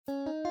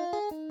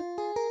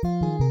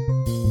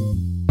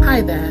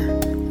Hi there,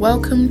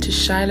 welcome to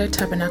Shiloh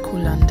Tabernacle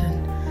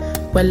London.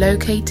 We're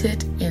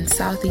located in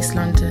South East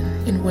London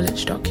in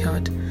Woolwich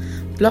Dockyard,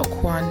 Block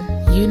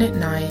 1, Unit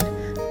 9,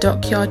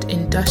 Dockyard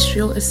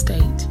Industrial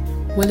Estate,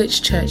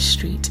 Woolwich Church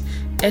Street,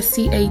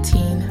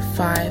 SC18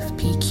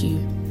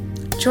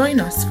 5PQ.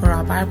 Join us for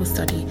our Bible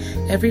study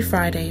every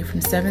Friday from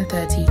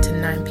 7:30 to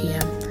 9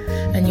 p.m.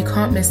 And you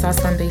can't miss our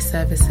Sunday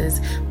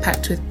services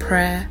packed with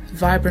prayer,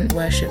 vibrant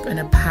worship and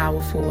a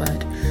powerful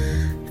word.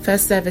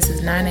 First service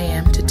is 9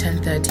 a.m. to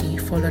 10:30,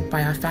 followed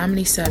by our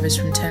family service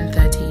from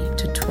 10:30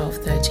 to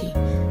 12:30.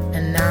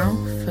 And now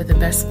for the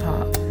best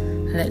part,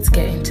 let's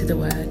get into the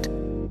word.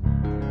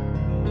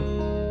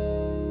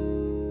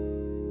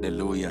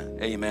 Hallelujah.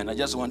 Amen. I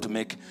just want to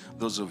make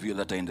those of you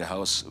that are in the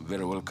house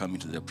very welcome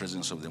into the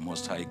presence of the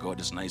Most High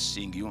God. It's nice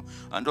seeing you.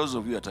 And those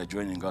of you that are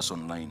joining us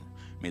online,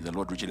 may the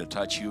Lord richly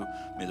touch you.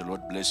 May the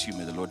Lord bless you.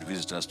 May the Lord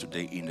visit us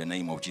today in the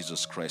name of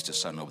Jesus Christ, the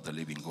Son of the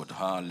living God.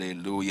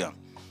 Hallelujah.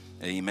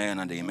 Amen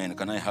and amen.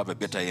 Can I have a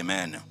better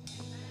amen?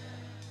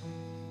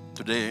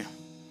 Today,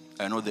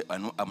 I know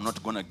I'm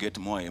not going to get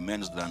more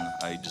amens than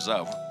I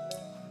deserve,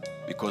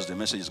 because the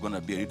message is going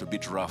to be a little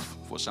bit rough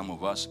for some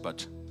of us,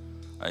 but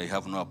I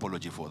have no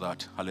apology for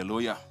that.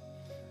 Hallelujah.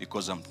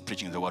 Because I'm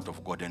preaching the word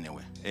of God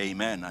anyway.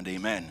 Amen and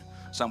amen.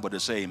 Somebody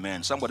say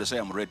amen. Somebody say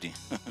I'm ready.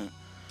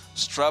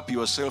 Strap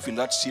yourself in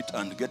that seat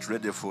and get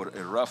ready for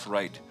a rough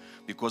ride,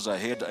 because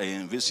ahead I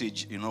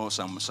envisage,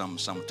 some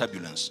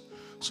turbulence.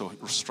 So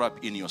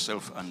strap in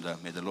yourself and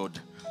may the Lord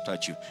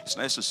touch you. It's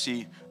nice to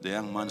see the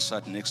young man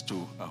sat next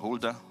to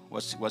Huldah.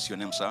 What's your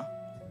name, sir?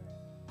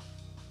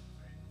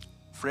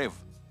 Faith.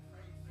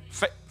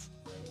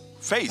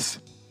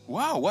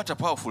 Wow, what a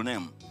powerful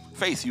name.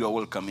 Faith, you are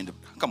welcome.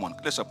 Come on,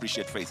 let's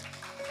appreciate Faith.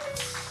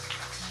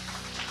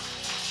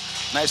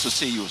 Nice to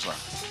see you, sir.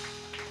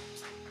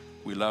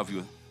 We love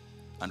you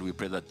and we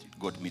pray that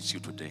God meets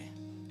you today.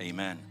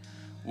 Amen.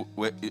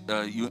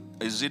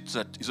 Is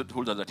it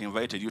Huldah that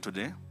invited you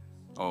today?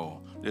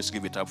 Oh, let's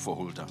give it up for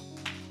Huldah.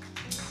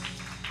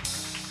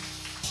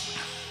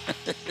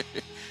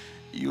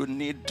 You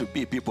need to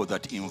be people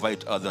that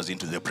invite others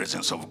into the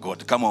presence of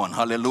God. Come on,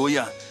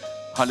 hallelujah.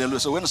 Hallelujah.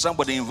 So when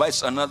somebody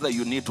invites another,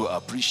 you need to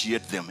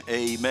appreciate them.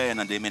 Amen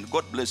and amen.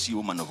 God bless you,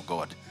 woman of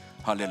God.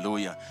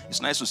 Hallelujah.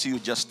 It's nice to see you,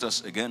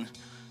 Justus, again.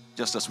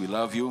 Justus, we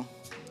love you.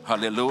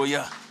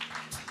 Hallelujah.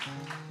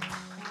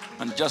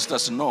 And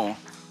Justus, know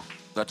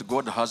that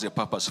God has a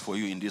purpose for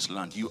you in this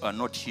land. You are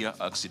not here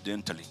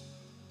accidentally.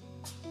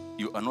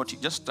 You are not,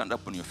 just stand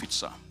up on your feet,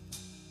 sir.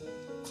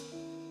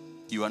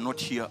 You are not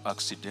here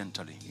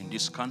accidentally. In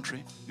this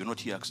country, you're not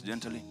here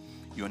accidentally.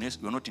 You're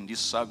not in this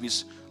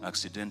service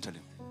accidentally.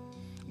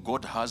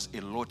 God has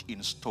a lot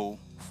in store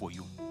for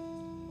you.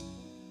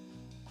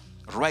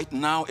 Right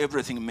now,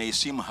 everything may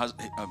seem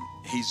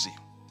hazy.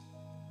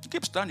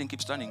 Keep standing.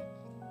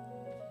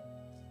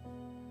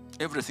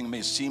 Everything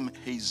may seem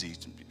hazy.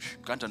 You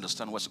can't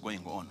understand what's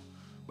going on.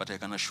 But I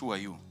can assure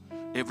you,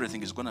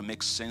 everything is going to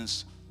make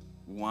sense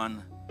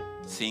one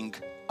thing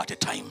at a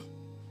time.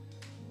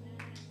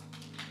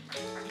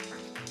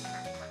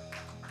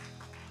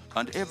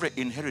 And every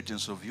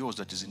inheritance of yours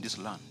that is in this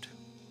land,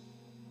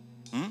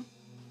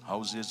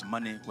 houses,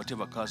 money,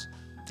 whatever cars,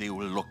 they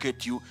will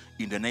locate you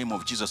in the name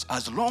of Jesus,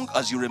 as long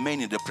as you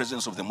remain in the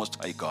presence of the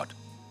Most High God.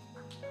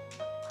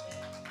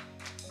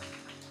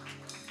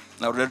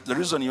 Now, the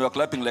reason you are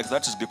clapping like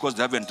that is because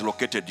they haven't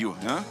located you.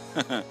 Huh?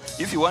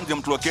 If you want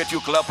them to locate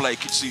you, clap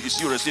like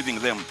it's you receiving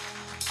them.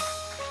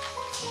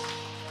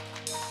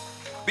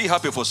 Be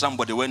happy for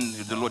somebody when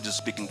the Lord is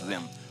speaking to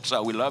them.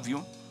 So we love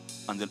you,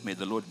 and may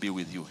the Lord be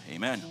with you.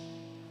 Amen.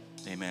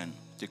 Amen.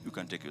 You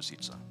can take your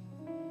seat, sir.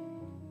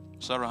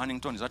 Sarah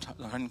Huntington, is that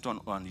Huntington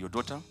and your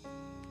daughter?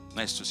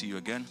 Nice to see you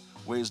again.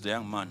 Where is the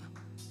young man?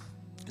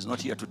 He's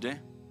not here today?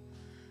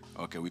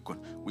 Okay,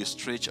 we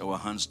stretch our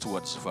hands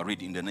towards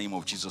Farid in the name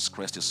of Jesus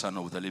Christ, the Son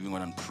of the living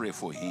one, and pray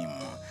for him.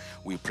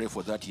 We pray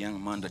for that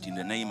young man, that in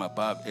the name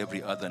above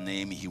every other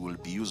name, he will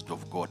be used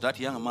of God. That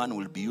young man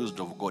will be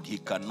used of God. He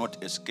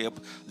cannot escape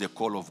the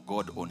call of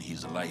God on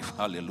his life.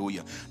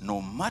 Hallelujah.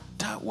 No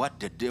matter what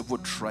the devil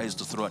tries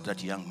to throw at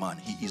that young man,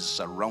 he is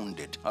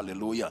surrounded.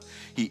 Hallelujah.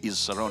 He is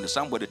surrounded.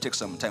 Somebody take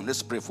some time.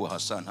 Let's pray for her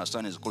son. Her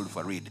son is called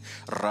Farid.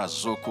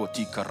 Razoko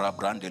tika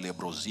rabrandele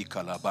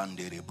brozika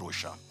labandere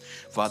brosha.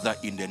 Father,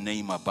 in the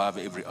name above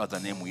every other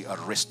name, we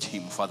arrest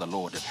him, Father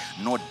Lord.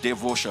 No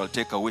devil shall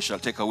take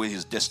away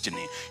his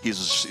destiny. His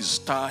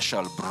star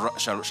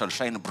shall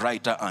shine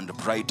brighter and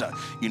brighter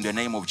in the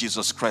name of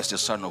Jesus Christ, the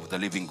Son of the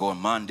living God.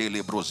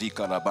 Mandele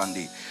brozika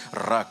labandi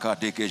raka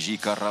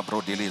dekejika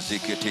rabrodele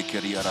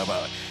zeketekeria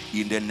raba.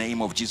 In the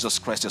name of Jesus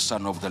Christ, the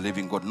Son of the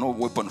living God, no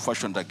weapon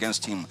fashioned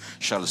against him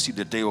shall see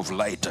the day of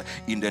light.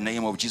 In the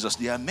name of Jesus,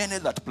 there are many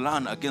that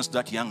plan against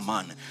that young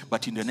man,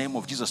 but in the name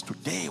of Jesus,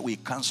 today we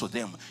cancel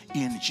them.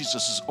 In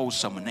Jesus'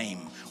 awesome name,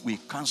 we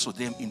cancel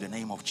them in the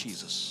name of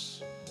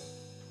Jesus.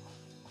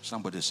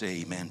 Somebody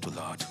say amen to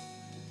that.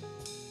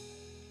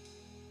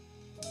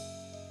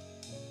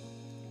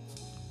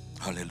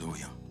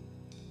 Hallelujah.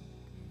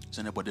 Is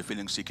anybody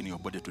feeling sick in your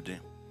body today?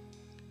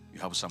 You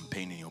you have some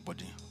pain in your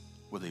body,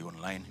 whether you're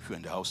online, if you're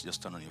in the house,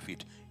 just stand on your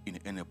feet. In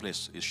any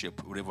place, shape,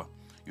 wherever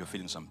you're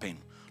feeling some pain,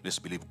 let's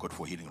believe God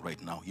for healing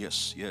right now.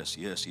 Yes.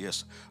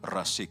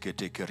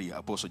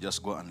 Apostle,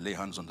 just go and lay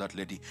hands on that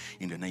lady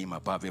in the name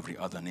above every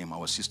other name.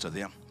 Our sister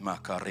there. As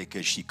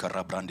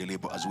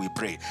we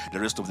pray, the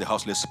rest of the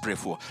house, let's pray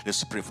for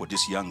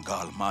this young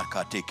girl.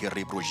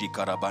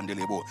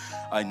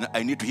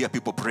 I need to hear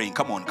people praying.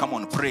 Come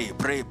on, pray.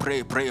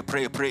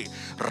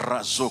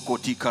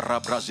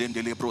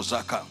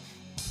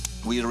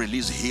 We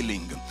release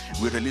healing.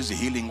 We release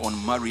healing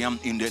on Mariam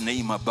in the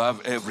name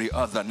above every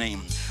other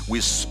name.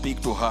 We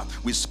speak to her.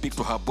 We speak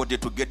to her body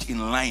to get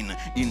in line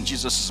in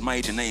Jesus'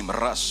 mighty name.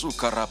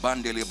 Rasuka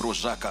rabandele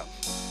brozaka.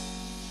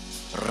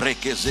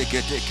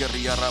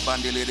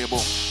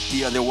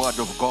 Hear the word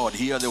of God.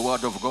 Hear the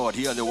word of God.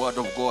 Hear the word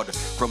of God.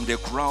 From the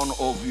crown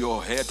of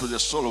your head to the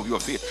sole of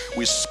your feet,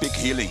 we speak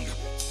healing.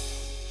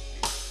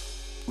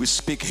 We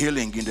speak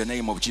healing in the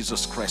name of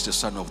Jesus Christ, the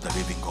Son of the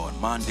living God.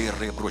 Mande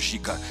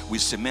rebroshika. We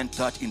cement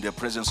that in the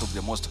presence of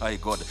the Most High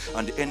God.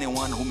 And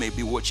anyone who may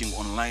be watching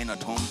online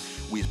at home,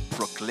 we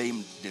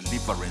proclaim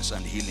deliverance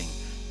and healing.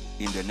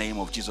 In the name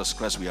of Jesus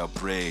Christ, we have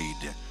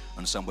prayed.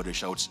 And somebody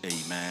shouts,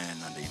 amen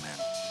and amen.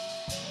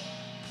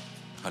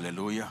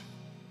 Hallelujah.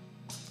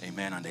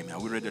 Amen and amen.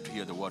 Are we ready to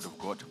hear the word of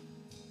God?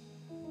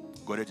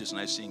 God, it is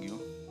nice seeing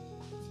you.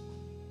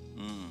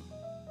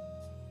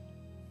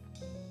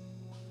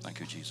 Thank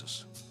you,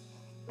 Jesus.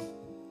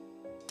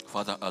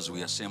 Father, as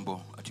we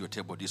assemble at your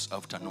table this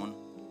afternoon,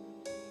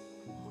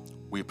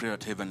 we pray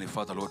that Heavenly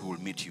Father, Lord, will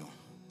meet you.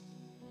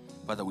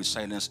 Father, we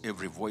silence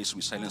every voice,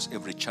 we silence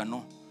every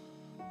channel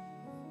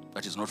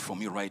that is not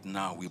from you right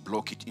now. We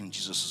block it in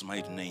Jesus'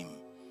 mighty name.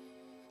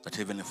 That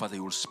Heavenly Father,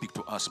 you will speak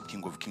to us,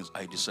 King of Kings.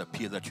 I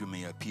disappear that you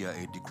may appear,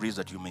 I decrease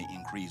that you may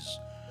increase.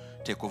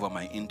 Take over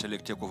my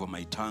intellect, take over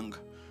my tongue,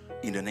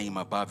 in the name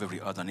above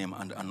every other name,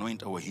 and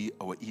anoint our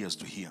ears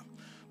to hear.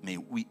 May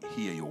we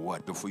hear your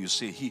word. Before you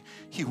say, he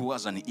who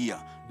has an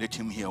ear, let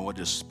him hear what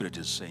the Spirit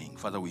is saying.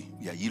 Father, we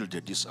are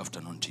yielded this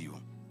afternoon to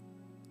you.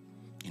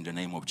 In the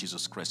name of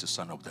Jesus Christ, the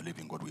Son of the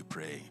living God, we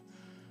pray.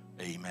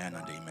 Amen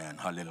and amen.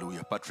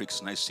 Hallelujah. Patrick,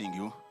 it's nice seeing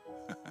you.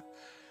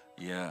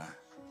 Yeah.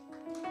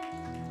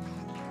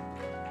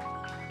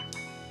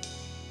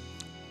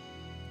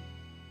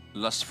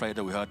 Last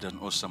Friday, we had an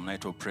awesome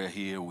night of prayer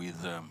here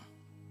with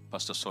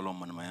Pastor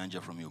Solomon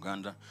Mayanja from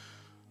Uganda.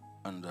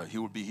 And he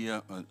will be here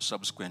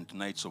subsequent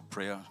nights of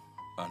prayer.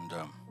 And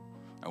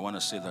I want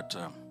to say that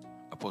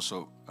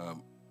Apostle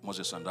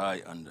Moses and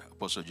I and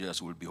Apostle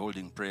Jesus will be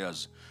holding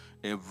prayers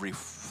every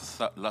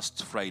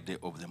last Friday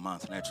of the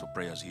month, nights of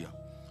prayers here.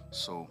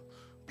 So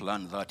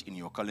plan that in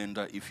your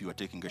calendar. If you are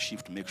taking a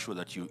shift, make sure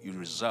that you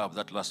reserve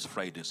that last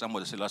Friday.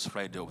 Somebody say last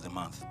Friday of the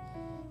month.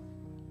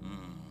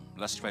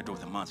 Last Friday of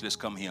the month. Let's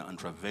come here and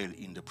travail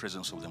in the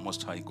presence of the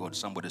Most High God.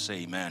 Somebody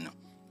say amen.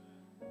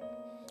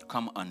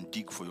 Come and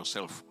dig for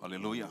yourself.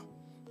 Hallelujah.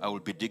 I will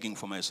be digging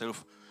for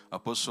myself.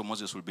 Apostle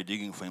Moses will be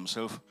digging for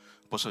himself.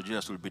 Apostle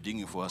Jesus will be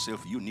digging for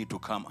herself. You need to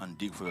come and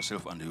dig for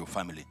yourself and your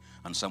family.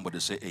 And somebody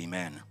say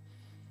amen.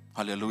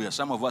 Hallelujah.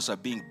 Some of us are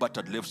being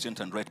battered left,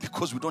 center, and right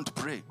because we don't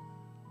pray.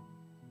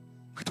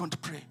 We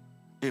don't pray.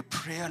 A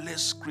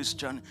prayerless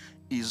Christian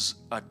is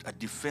a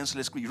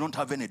defenseless Christian. You don't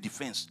have any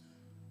defense.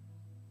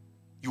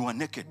 You are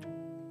naked.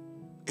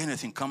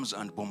 Anything comes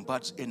and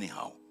bombards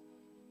anyhow.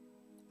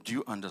 Do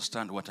you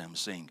understand what I'm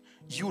saying?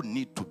 You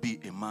need to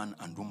be a man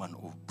and woman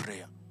of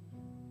prayer.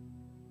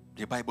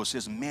 The Bible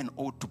says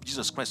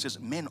Jesus Christ says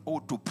men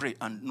ought to pray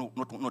and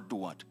not do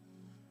what?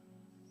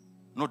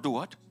 Not do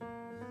what?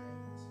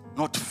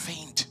 Not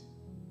faint.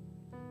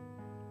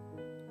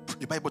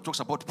 The Bible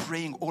talks about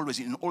praying always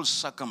in all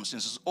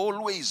circumstances,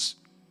 always.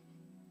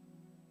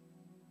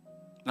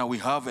 Now we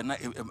have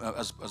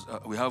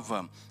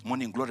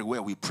Morning Glory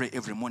where we pray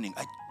every morning.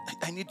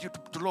 I need you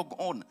to log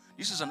on.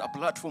 This is a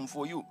platform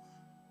for you.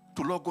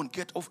 To log on,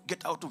 get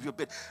out of your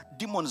bed.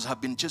 Demons have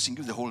been chasing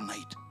you the whole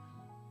night.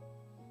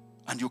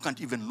 And you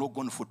can't even log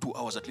on for 2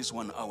 hours, at least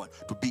 1 hour,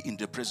 to be in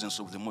the presence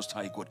of the Most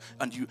High God.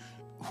 And you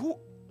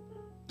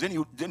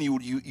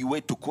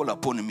wait to call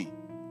upon me,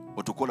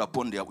 or to call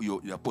upon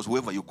your apostle,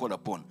 whoever you call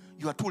upon.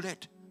 You are too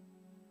late.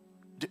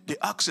 The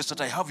access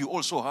that I have, you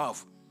also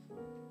have.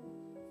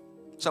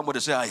 Somebody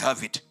say, I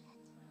have it.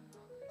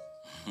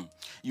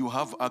 You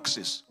have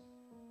access.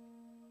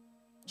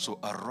 So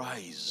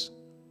arise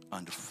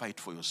and fight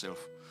for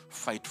yourself.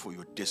 Fight for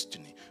your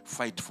destiny.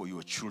 Fight for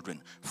your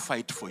children.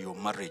 Fight for your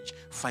marriage.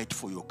 Fight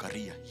for your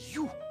career.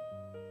 You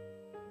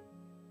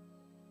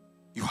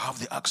have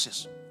the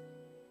access.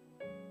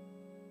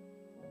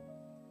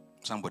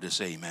 Somebody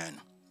say amen.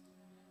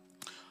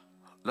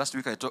 Last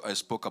week I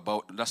spoke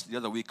about, the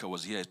other week I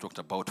was here, I talked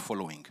about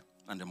following.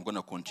 And I'm going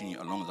to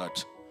continue along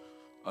that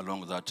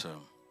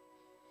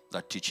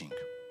teaching.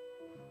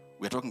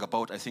 We're talking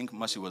about, I think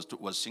Mercy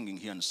was singing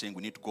here and saying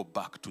we need to go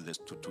back to this,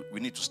 we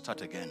need to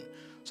start again.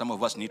 Some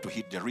of us need to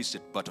hit the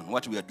reset button.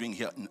 What we are doing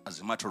here, as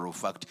a matter of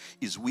fact,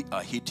 is we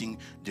are hitting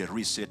the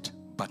reset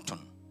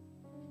button.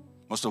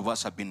 Most of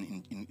us have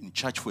been in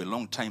church for a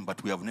long time,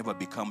 but we have never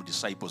become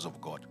disciples of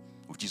God.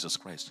 of Jesus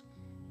Christ.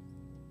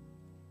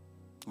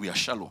 We are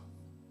shallow.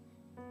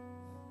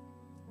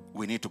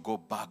 We need to go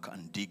back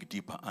and dig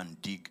deeper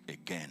and dig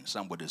again.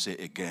 Somebody say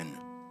again.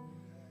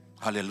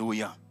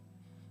 Hallelujah.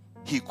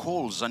 He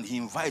calls and he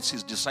invites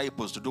his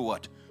disciples to do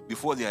what?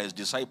 Before they are his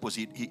disciples,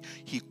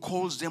 he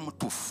calls them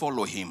to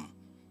follow him.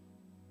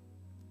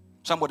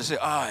 Somebody say,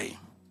 I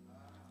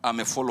am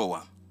a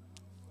follower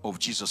of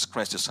Jesus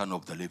Christ, the Son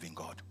of the living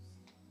God.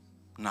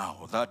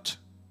 Now, that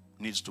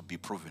needs to be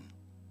proven.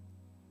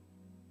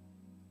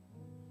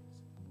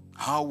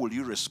 How will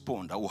you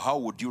respond? Or how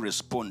would you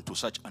respond to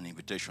such an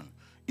invitation?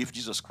 If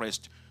Jesus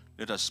Christ,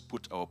 let us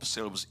put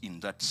ourselves in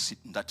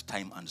that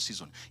time and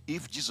season.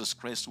 If Jesus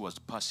Christ was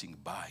passing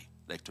by,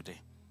 like today,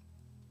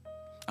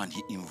 and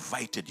he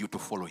invited you to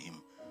follow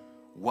him,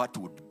 what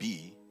would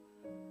be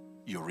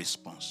your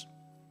response?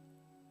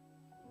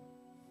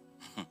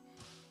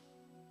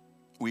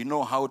 We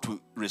know how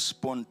to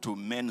respond to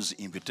men's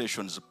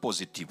invitations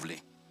positively,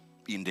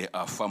 in the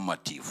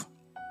affirmative.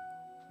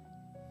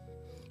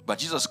 But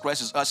Jesus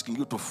Christ is asking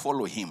you to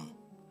follow him.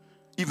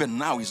 Even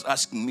now, he's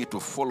asking me to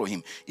follow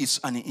him. It's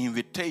an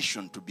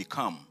invitation to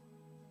become.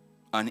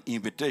 An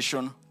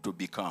invitation to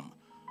become.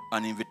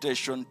 An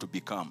invitation to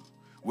become.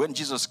 When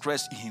Jesus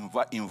Christ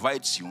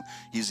invites you,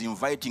 he's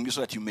inviting you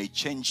so that you may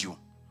change you.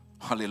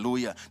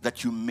 Hallelujah.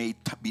 That you may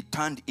be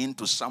turned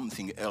into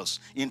something else,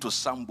 into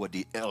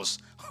somebody else.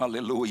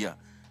 Hallelujah.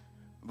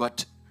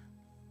 But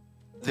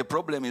the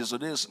problem is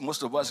this: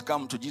 most of us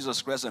come to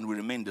Jesus Christ and we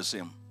remain the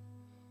same.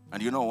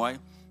 And you know why?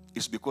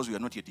 It's because we are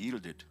not yet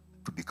yielded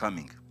to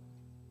becoming.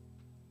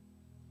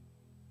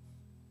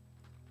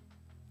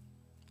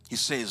 He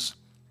says,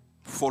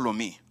 follow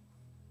me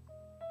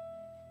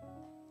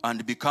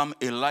and become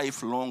a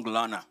lifelong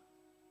learner.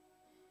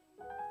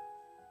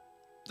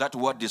 That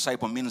word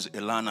disciple means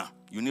a learner.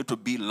 You need to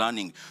be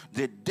learning.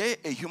 The day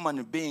a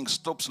human being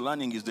stops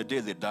learning is the day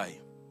they die.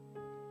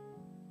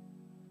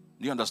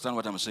 Do you understand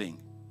what I'm saying?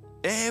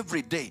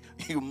 Every day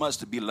you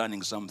must be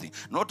learning something.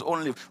 Not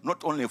only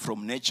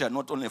from nature,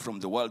 not only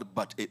from the world,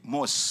 but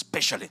more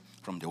especially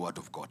from the Word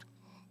of God.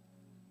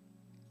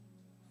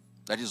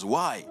 That is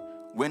why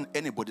when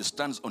anybody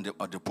stands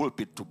at the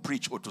pulpit to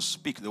preach or to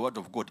speak the Word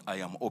of God, I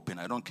am open.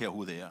 I don't care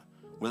who they are.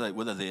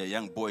 Whether they are a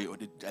young boy or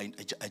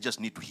I just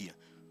need to hear.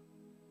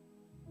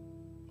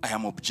 I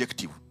am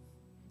objective.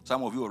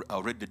 Some of you are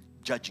already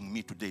judging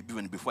me today,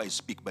 even before I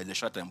speak, by the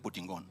shirt I'm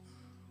putting on.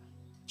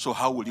 So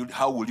how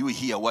will you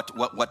hear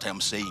what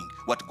I'm saying,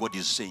 what God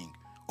is saying?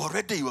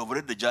 Already you have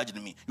already judged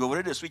me. You have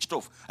already switched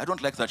off. I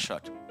don't like that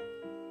shirt.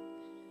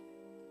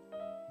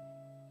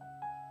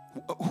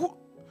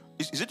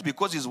 Is it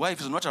because his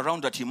wife is not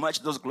around that he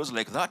matched those clothes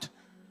like that?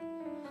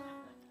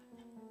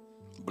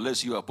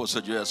 Bless you,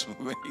 Apostle Joyce.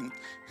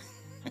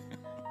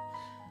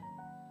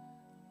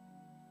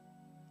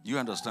 You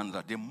understand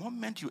that the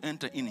moment you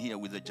enter in here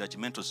with a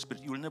judgmental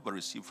spirit, you will never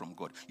receive from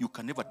God. You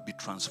can never be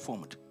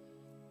transformed.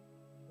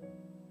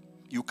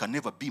 You can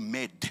never be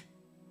made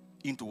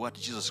into what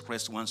Jesus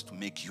Christ wants to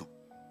make you.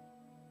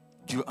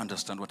 Do you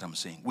understand what I'm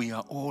saying? We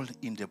are all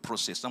in the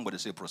process. Somebody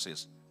say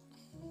process.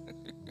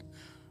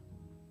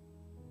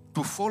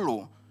 To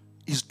follow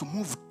is to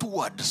move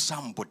toward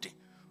somebody,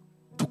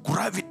 to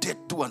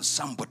gravitate towards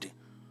somebody,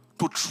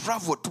 to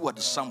travel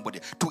towards somebody,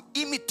 to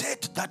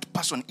imitate that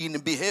person in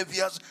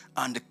behaviors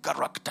and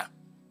character.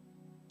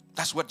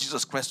 That's what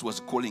Jesus Christ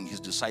was calling his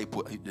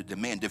disciple, the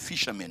men, the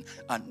fishermen.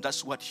 And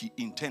that's what he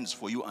intends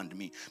for you and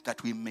me,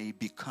 that we may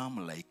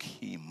become like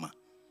him.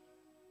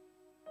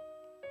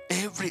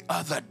 Every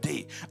other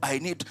day,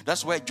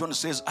 that's why John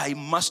says, I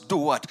must do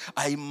what?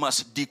 I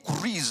must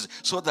decrease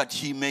so that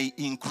he may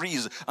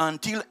increase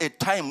until a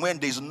time when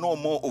there is no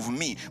more of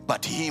me,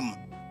 but him.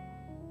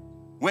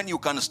 When you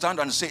can stand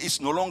and say,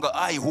 it's no longer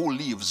I who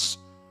lives.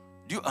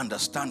 Do you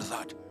understand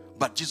that?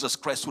 But Jesus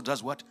Christ who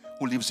does what?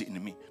 Who lives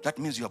in me. That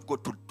means you have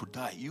got to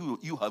die.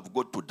 You have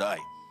got to die.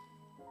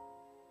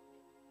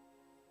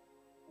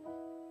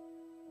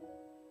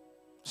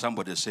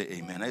 Somebody say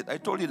amen. I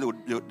told you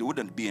there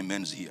wouldn't be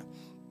amens here.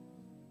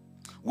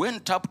 When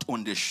tapped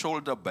on the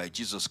shoulder by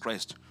Jesus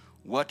Christ,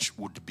 what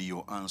would be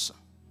your answer?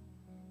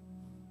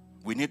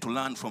 We need to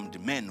learn from the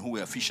men who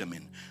were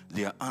fishermen.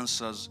 Their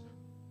answers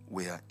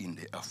were in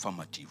the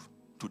affirmative.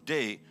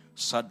 Today,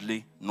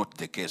 sadly, not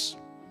the case.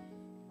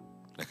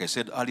 Like I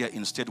said earlier,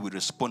 instead we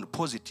respond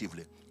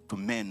positively to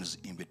men's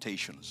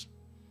invitations.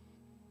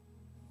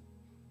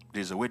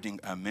 There's a wedding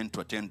I'm meant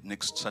to attend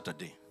next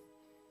Saturday.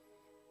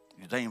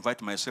 Did I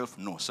invite myself?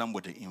 No,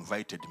 somebody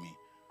invited me.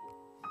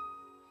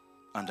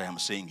 And I am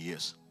saying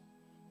yes.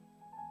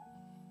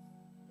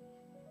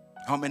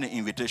 How many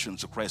invitations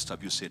to Christ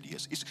have you said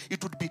yes?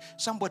 It would be,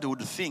 somebody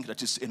would think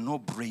that it's a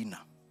no-brainer.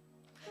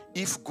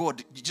 If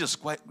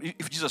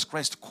Jesus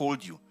Christ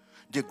called you,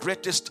 the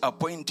greatest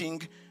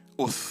appointing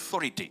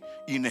authority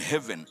in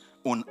heaven,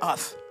 on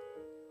earth,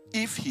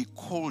 if he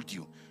called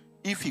you,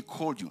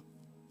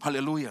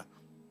 hallelujah,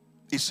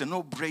 it's a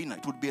no-brainer.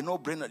 It would be a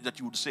no-brainer that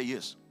you would say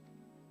yes.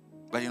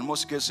 But in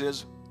most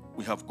cases,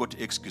 we have got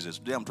excuses.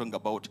 Today I'm talking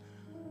about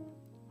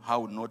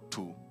how not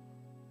to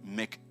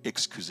make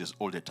excuses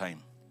all the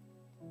time.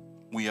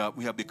 We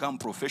have become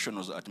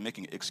professionals at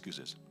making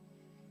excuses,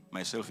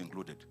 myself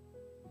included.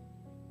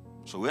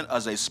 So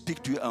as I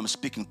speak to you, I'm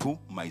speaking to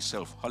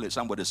myself.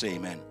 Somebody say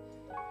amen.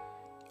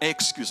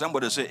 Excuse.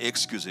 Somebody say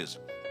excuses.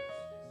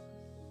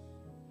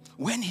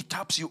 When he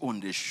taps you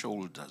on the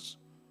shoulders,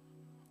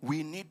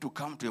 we need to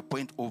come to a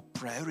point of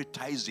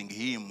prioritizing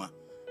him.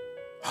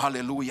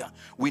 Hallelujah.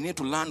 We need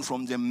to learn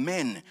from the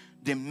men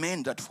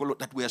that followed,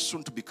 that were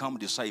soon to become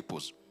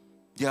disciples.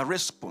 Their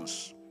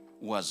response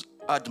was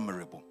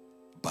admirable,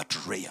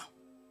 but rare.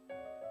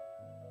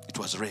 It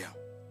was rare.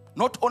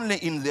 Not only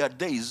in their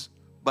days,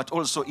 but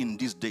also in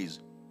these days.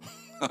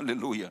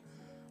 Hallelujah.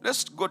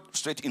 Let's go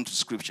straight into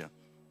scripture.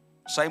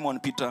 Simon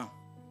Peter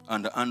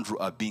and Andrew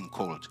are being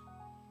called.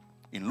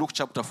 In Luke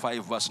chapter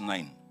 5, verse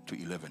 9 to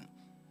 11.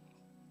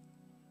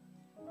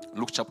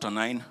 Luke chapter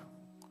 5,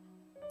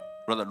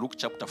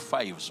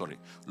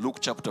 Luke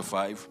chapter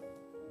 5,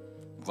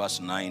 verse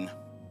 9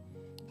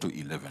 to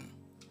 11.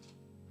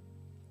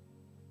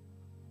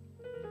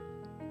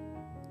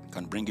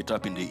 Can bring it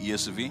up in the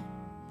ESV.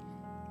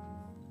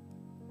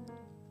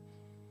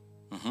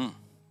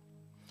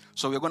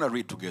 So we're going to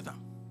read together.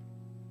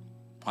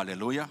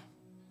 Hallelujah.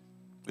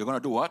 We're going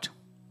to do what?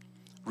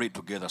 Read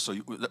together. So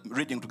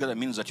reading together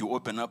means that you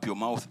open up your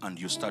mouth and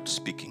you start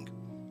speaking.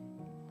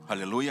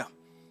 Hallelujah.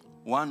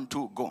 1,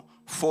 2, go.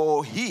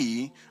 For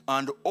he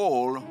and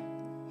all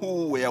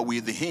who were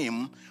with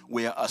him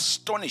were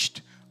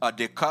astonished at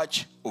the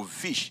catch of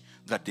fish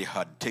that they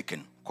had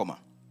taken.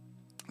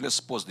 Let's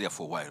pause there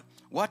for a while.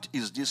 What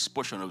is this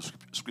portion of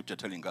scripture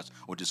telling us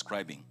or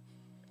describing?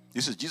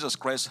 This is Jesus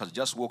Christ has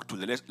just walked to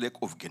the lake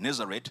of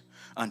Gennesaret,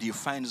 and he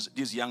finds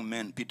these young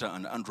men, Peter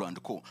and Andrew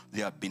and co.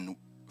 They have been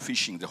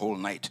fishing the whole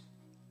night,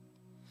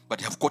 but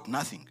they have caught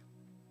nothing.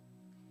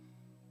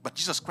 But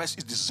Jesus Christ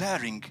is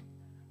desiring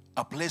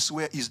a place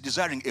where he's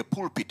desiring a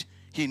pulpit.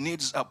 He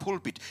needs a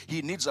pulpit.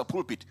 He needs a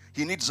pulpit.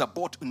 He needs a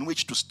boat in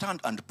which to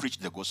stand and preach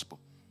the gospel.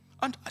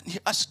 And he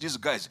asked these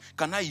guys,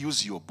 can I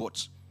use your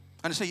boats?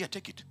 And they say, yeah,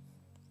 take it.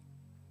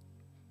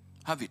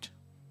 Have it.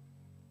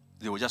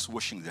 They were just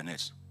washing their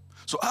nets.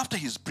 So after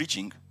he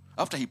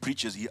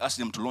preaches, he asks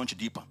them to launch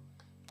deeper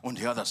on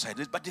the other side.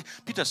 But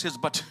Peter says,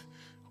 but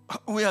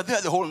we are there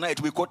the whole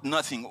night. We caught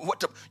nothing.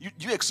 Do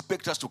you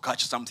expect us to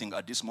catch something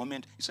at this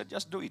moment? He said,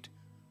 just do it.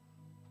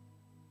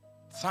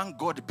 Thank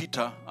God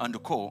Peter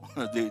and co,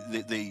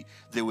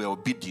 they were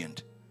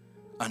obedient.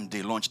 And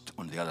they launched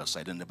on the other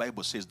side. And the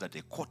Bible says that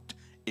they caught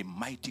a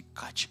mighty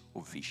catch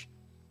of fish.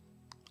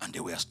 And they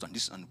were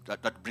astonished. And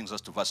that brings us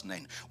to verse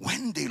 9.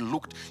 When they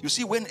looked, you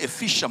see, when a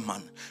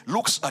fisherman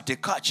looks at a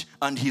catch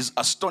and he's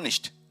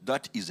astonished,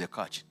 that is a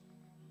catch.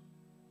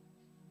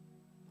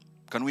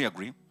 Can we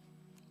agree?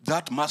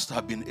 That must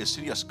have been a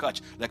serious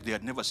catch like they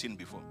had never seen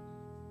before.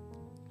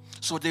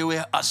 So they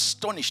were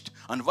astonished.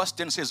 And verse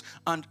 10 says,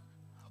 and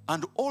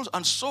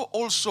so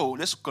also,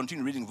 let's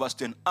continue reading verse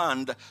 10.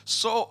 And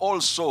so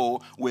also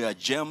were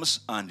James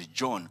and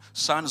John,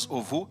 sons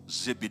of who?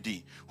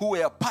 Zebedee, who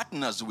were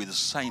partners with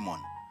Simon.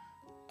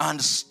 And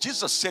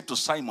Jesus said to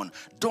Simon,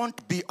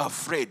 don't be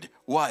afraid.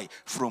 Why?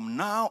 From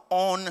now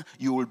on,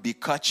 you will be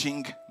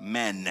catching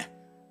men.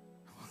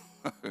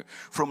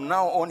 From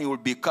now on, you will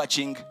be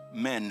catching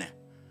men.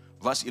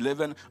 Verse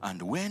 11,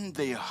 and when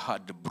they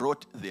had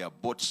brought their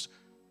boats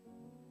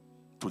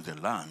to the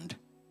land,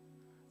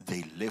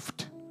 they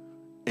left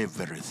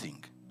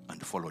everything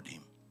and followed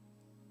him.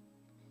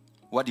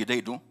 What did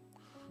they do?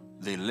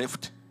 They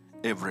left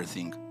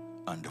everything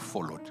and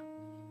followed.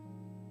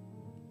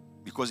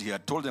 Because he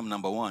had told them,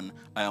 number one,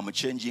 I am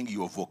changing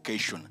your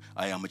vocation.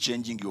 I am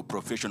changing your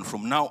profession.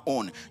 From now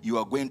on, you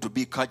are going to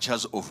be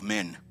catchers of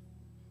men.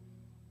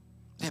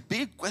 The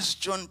big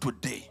question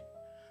today,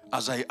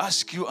 as I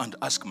ask you and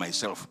ask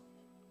myself,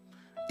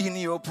 in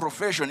your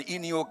profession,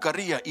 in your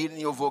career, in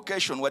your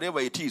vocation,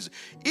 whatever it is,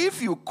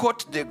 if you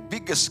caught the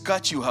biggest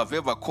catch you have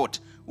ever caught,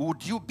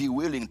 would you be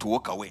willing to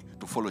walk away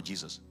to follow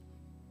Jesus?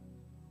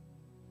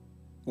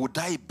 Would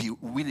I be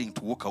willing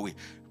to walk away?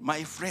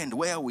 My friend,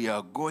 where we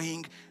are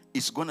going,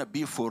 it's going to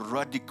be for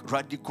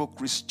radical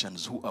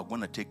Christians who are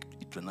going to take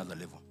it to another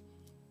level.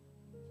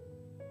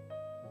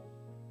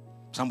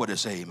 Somebody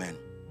say amen.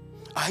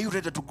 Are you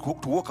ready to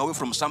walk away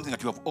from something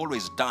that you have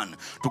always done,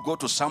 to go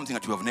to something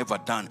that you have never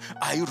done?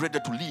 Are you ready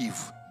to leave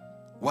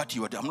what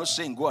you are doing? I'm not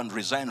saying go and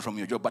resign from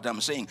your job, but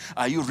I'm saying,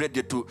 are you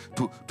ready to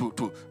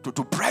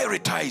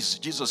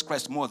prioritize Jesus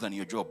Christ more than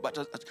your job? But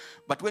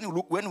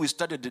when we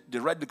studied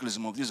the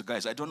radicalism of these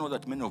guys, I don't know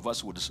that many of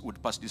us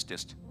would pass this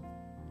test.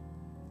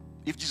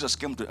 If Jesus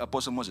came to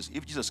Apostle Moses,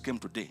 if Jesus came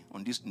today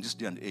in this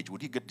day and age,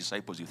 would he get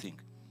disciples, you think?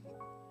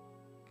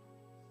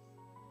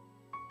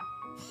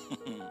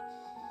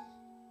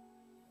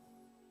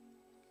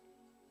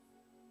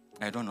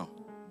 I don't know.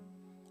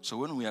 So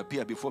when we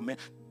appear before men,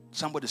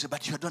 somebody say,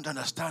 but you don't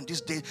understand. These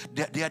days,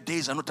 their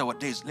days are not our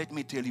days. Let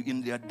me tell you,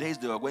 in their days,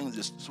 they were going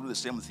through the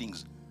same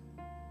things.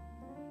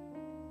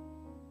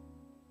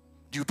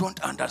 You don't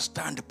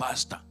understand,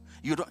 Pastor.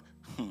 You don't.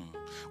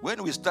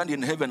 When we stand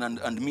in heaven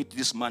and meet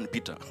this man,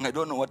 Peter, I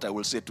don't know what I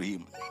will say to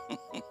him.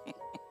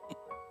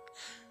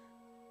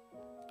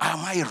 Am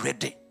I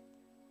ready?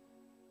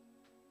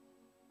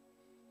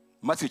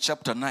 Matthew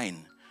chapter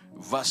 9,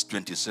 verse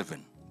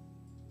 27.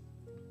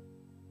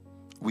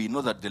 We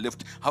know that they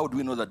left. How do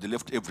we know that they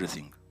left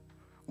everything?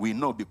 We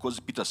know because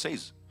Peter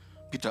says.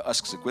 Peter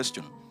asks a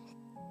question.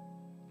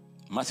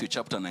 Matthew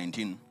chapter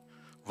 19,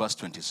 verse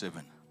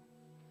 27.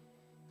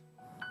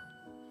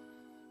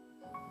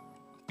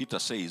 Peter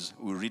says,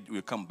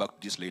 we'll come back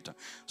to this later.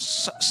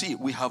 See,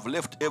 we have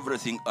left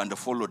everything and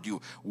followed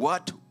you.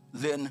 What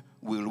then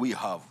will we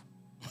have?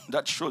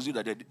 That shows you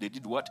that they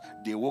did what?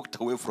 They walked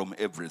away from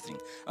everything.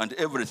 And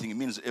everything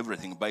means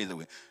everything, by the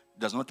way. It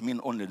does not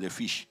mean only the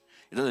fish.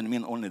 It doesn't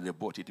mean only the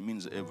boat. It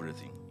means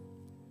everything.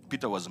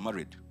 Peter was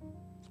married.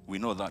 We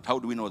know that. How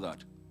do we know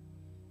that?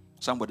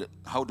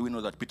 How do we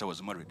know that Peter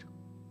was married?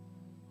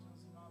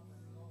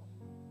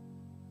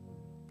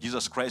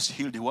 Jesus Christ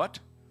healed what?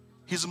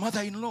 His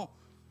mother-in-law.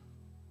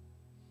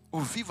 Oh,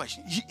 Viva,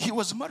 he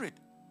was married.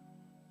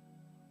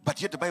 But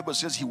yet the Bible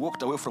says he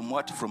walked away from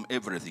what? From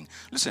everything.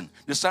 Listen,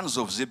 the sons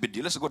of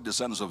Zebedee. Let's go to the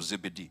sons of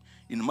Zebedee.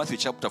 In Matthew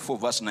chapter 4,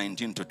 verse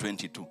 19 to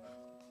 22.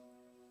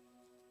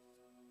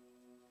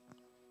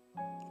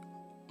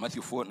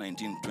 Matthew 4,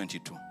 19,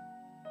 22.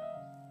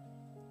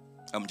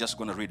 I'm just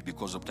going to read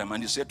because of time.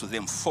 And he said to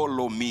them,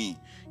 follow me.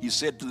 He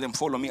said to them,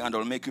 follow me and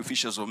I'll make you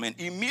fishers of men.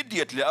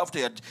 Immediately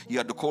after he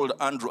had called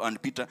Andrew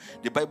and Peter,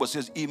 the Bible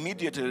says,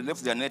 immediately they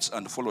left their nets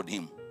and followed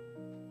him.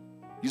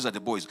 These are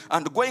the boys.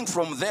 And going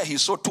from there, he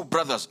saw two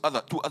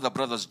other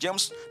brothers,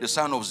 James, the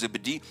son of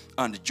Zebedee,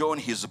 and John,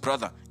 his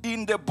brother,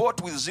 in the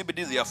boat with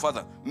Zebedee, their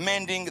father,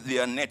 mending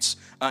their nets.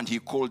 And he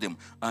called them.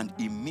 And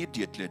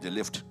immediately they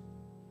left.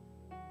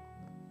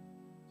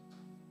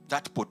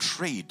 That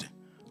portrayed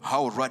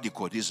how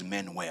radical these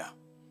men were.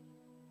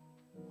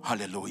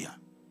 Hallelujah.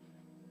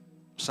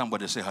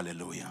 Somebody say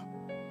hallelujah.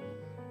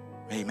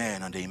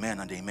 Amen and amen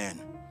and amen.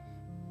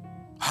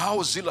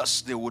 How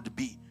zealous they would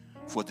be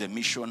for the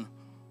mission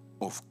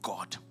of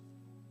God.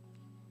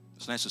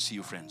 It's nice to see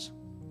you, friends.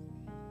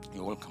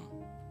 You're welcome.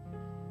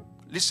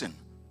 Listen,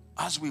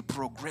 as we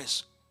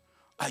progress,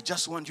 I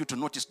just want you to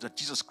notice that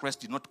Jesus Christ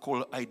did not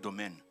call idle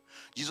men.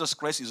 Jesus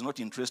Christ is not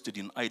interested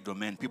in idle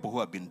men, people who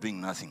have been doing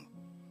nothing.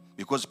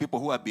 Because people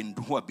who have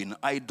been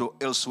idle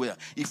elsewhere,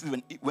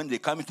 even when they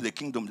come into the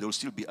kingdom, they will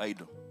still be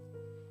idle.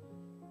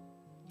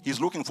 He's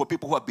looking for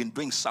people who have been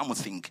doing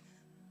something.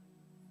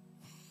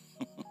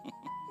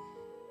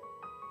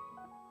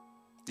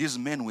 These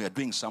men were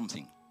doing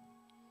something.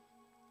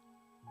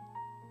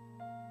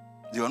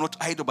 They were not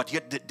idle, but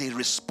yet they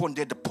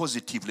responded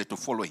positively to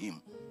follow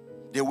him.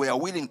 They were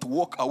willing to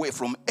walk away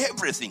from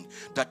everything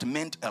that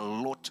meant a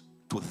lot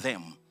to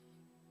them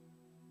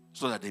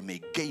so that they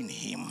may gain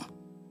him.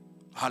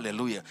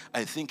 Hallelujah.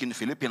 I think in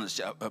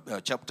Philippians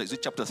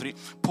chapter 3,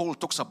 Paul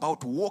talks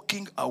about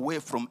walking away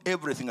from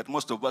everything that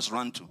most of us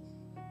run to.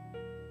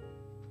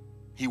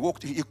 He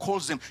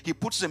calls them, he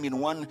puts them in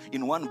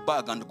one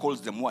bag and calls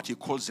them what? He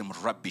calls them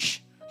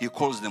rubbish. He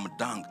calls them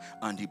dung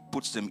and he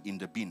puts them in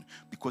the bin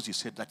because he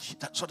said that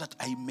so that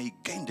I may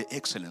gain the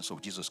excellence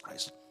of Jesus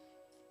Christ.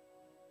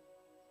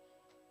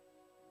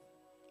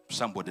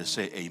 Somebody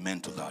say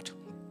amen to that.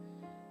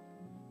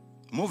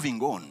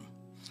 Moving on,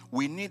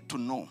 we need to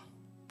know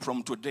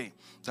from today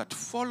that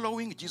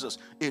following Jesus,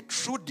 a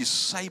true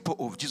disciple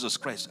of Jesus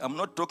Christ. I'm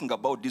not talking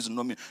about these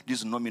nominal,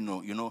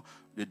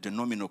 the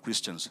nominal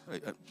Christians.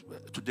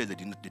 Today they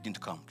didn't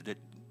come. Today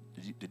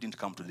they didn't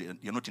come today.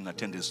 You're not in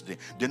attendance today.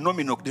 The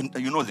nominal,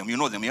 you know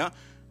them, yeah?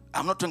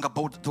 I'm not talking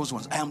about those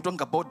ones. I am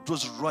talking about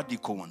those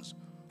radical ones.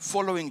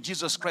 Following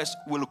Jesus Christ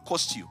will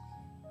cost you.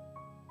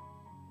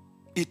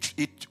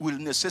 It will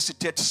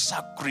necessitate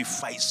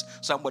sacrifice.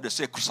 Somebody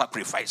say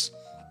sacrifice.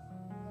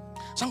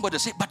 Somebody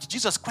say, but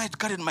Jesus Christ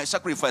carried my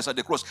sacrifice at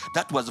the cross.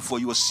 That was for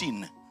your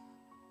sin.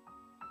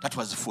 That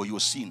was for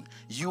your sin.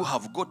 You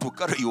have got to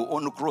carry your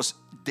own cross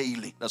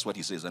daily. That's what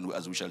he says, and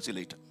as we shall see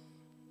later.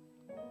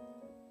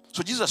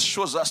 So Jesus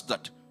shows us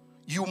that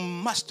you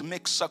must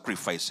make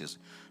sacrifices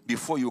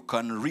before you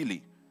can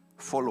really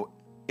follow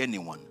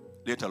anyone,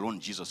 let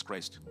alone Jesus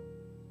Christ.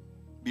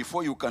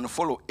 Before you can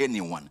follow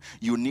anyone,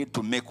 you need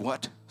to make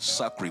what?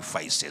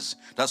 Sacrifices.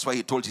 That's why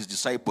he told his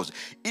disciples,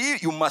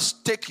 you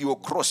must take your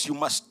cross, you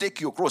must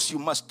take your cross, you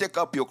must take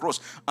up your cross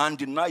and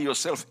deny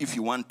yourself if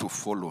you want to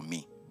follow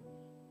me.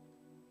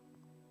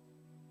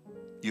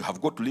 You have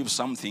got to leave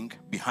something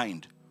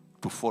behind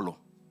to follow.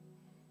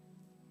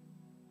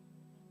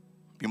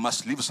 You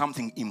must leave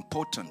something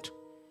important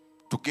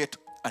to get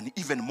an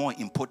even more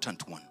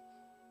important one.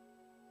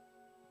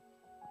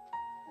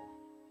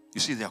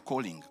 You see, our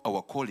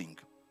calling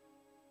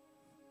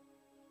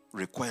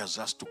requires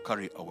us to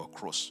carry our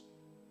cross.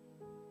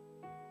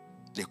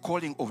 The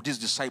calling of these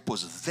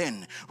disciples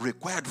then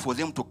required for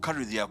them to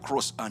carry their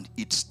cross, and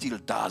it still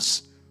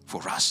does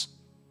for us.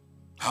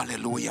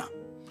 Hallelujah.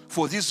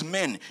 For these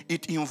men,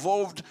 it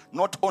involved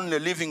not only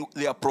leaving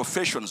their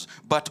professions,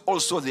 but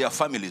also their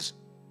families.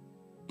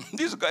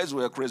 These guys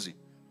were crazy.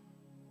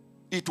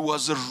 It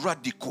was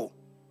radical.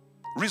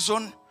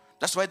 Reason,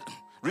 that's why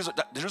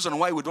The reason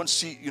why we don't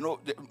see,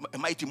 a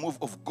mighty move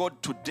of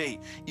God today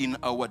in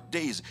our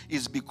days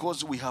is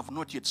because we have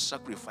not yet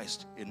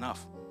sacrificed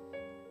enough.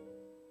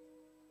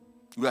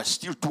 We are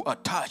still too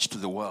attached to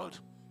the world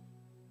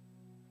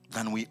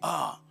than we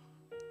are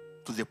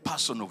to the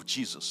person of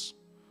Jesus,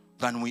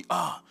 than we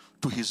are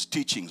to his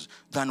teachings,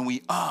 than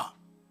we are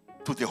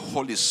to the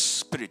Holy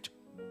Spirit.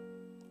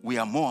 We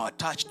are more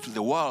attached to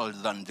the world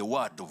than the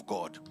Word of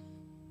God.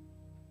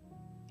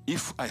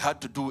 If I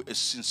had to do a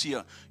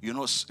sincere,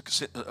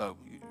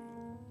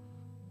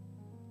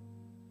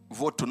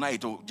 vote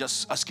tonight, or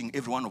just asking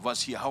every one of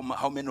us here,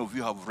 how many of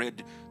you have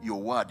read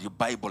your word, your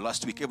Bible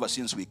last week, ever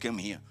since we came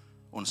here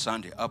on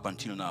Sunday up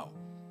until now?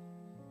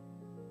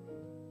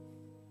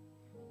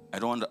 I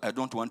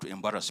don't want to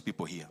embarrass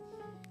people here.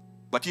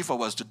 But if I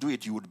was to do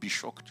it, you would be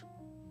shocked.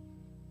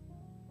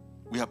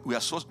 We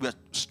are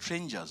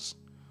strangers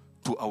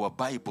to our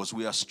Bibles.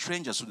 We are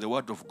strangers to the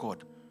Word of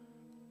God.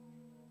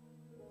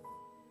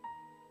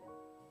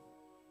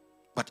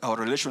 But our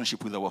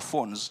relationship with our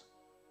phones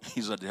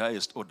is at the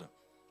highest order.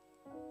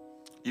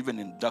 Even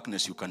in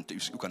darkness, you can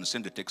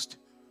send a text.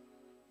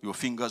 Your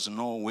fingers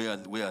know where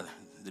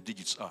the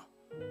digits are.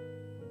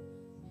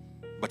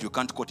 But you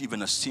can't quote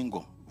even a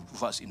single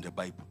verse in the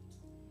Bible.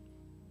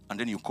 And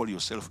then you call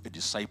yourself a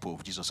disciple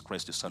of Jesus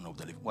Christ, the Son of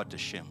the living. What a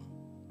shame.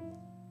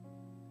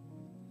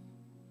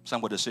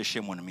 Somebody say,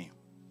 shame on me.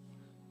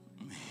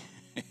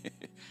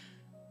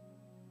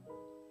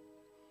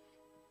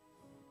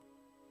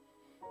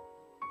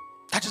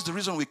 That is the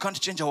reason we can't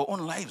change our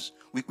own lives.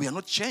 We are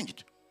not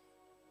changed.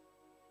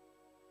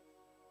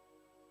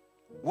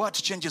 What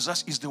changes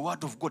us is the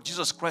Word of God.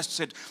 Jesus Christ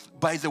said,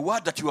 by the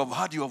word that you have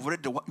heard, you're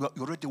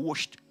already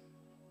washed.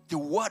 The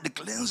Word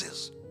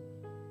cleanses.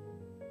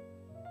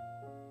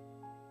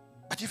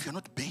 But if you're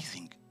not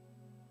bathing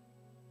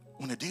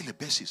on a daily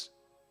basis,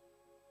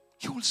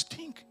 you will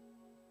stink.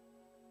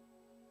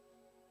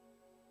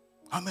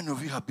 How many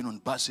of you have been on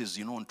buses,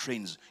 on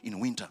trains in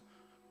winter,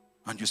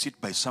 and you sit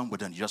by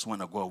somebody and you just want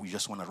to go, you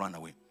just want to run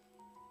away?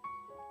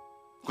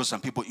 Because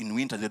some people in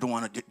winter, they don't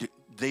want to,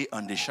 they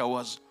and the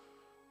showers,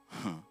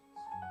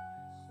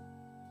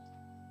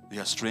 they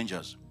are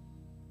strangers.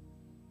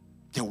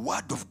 The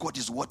Word of God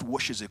is what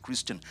washes a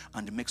Christian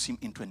and makes him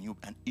into a new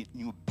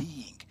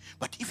being.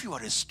 But if you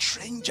are a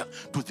stranger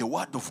to the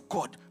Word of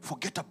God,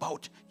 forget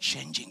about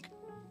changing.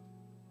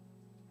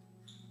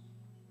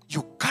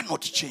 You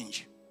cannot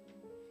change.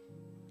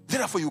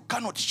 Therefore, you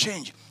cannot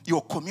change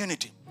your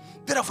community.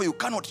 Therefore, you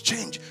cannot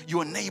change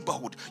your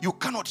neighborhood. You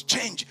cannot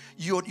change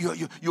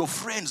your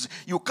friends.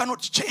 You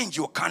cannot change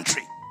your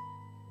country.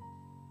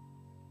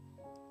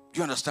 Do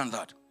you understand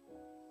that?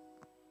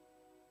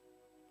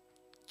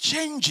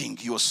 Changing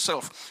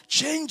yourself,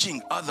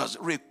 changing others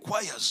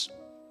requires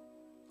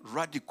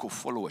radical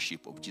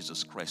followership of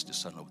Jesus Christ, the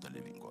Son of the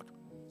living God.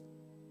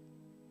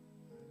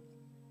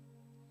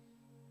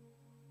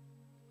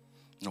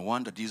 No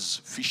wonder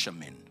these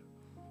fishermen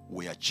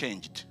were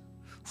changed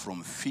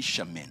from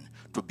fishermen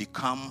to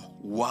become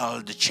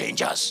world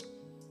changers.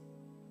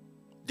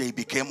 They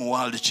became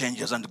world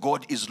changers, and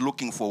God is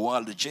looking for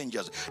world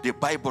changers. The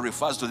Bible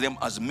refers to them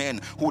as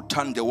men who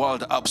turned the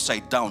world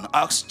upside down.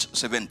 Acts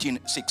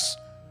 17:6.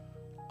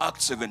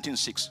 Acts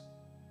 17:6.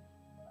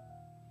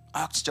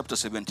 Acts chapter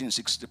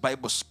 17:6. The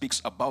Bible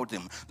speaks about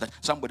them. That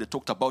somebody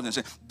talked about them and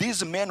said,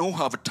 these men who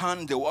have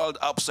turned the world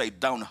upside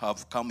down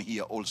have come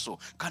here also.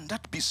 Can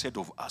that be said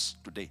of us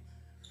today?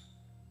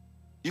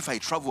 If I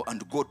travel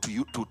and go to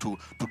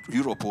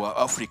Europe or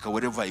Africa,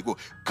 wherever I go,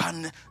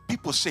 can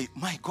people say,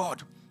 my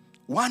God,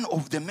 one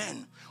of the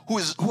men who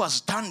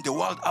has turned the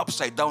world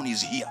upside down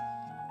is here?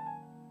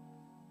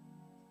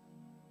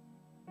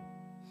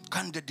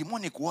 Can the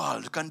demonic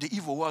world, can the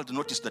evil world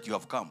notice that you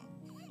have come?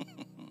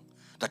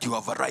 That you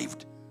have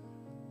arrived?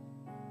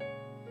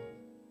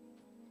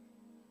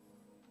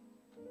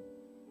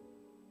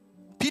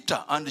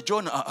 Peter and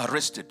John are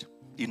arrested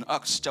in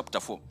Acts chapter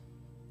 4.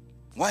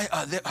 Why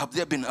have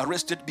they been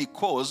arrested?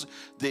 Because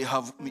they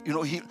have,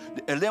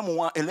 a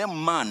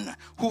lame man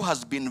who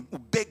has been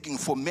begging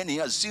for many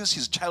years, since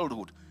his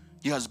childhood.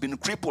 He has been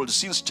crippled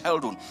since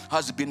childhood,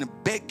 has been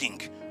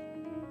begging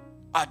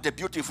at the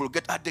beautiful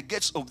gate, at the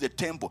gates of the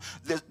temple.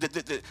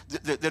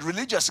 The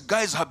religious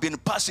guys have been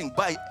passing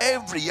by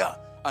every year,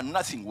 and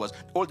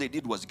all they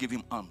did was give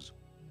him alms.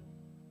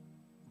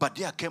 But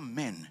there came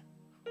men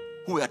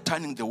who were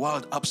turning the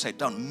world upside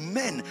down,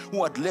 men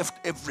who had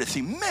left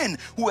everything, men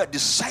who were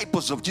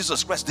disciples of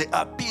Jesus Christ. They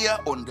appear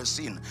on the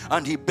scene,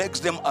 and he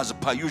begs them as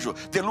per usual.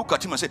 They look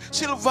at him and say,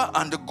 silver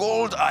and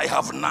gold I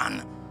have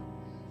none,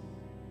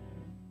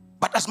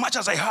 but as much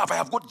as I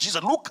have got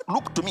Jesus.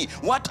 Look to me.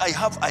 What I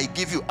have, I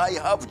give you. I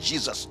have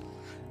Jesus.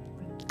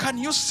 Can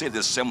you say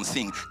the same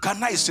thing?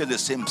 Can I say the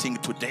same thing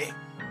today?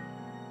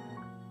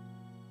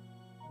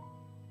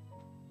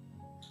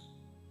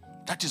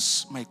 That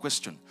is my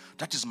question.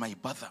 That is my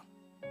bother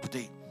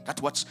today.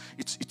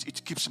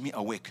 It keeps me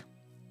awake.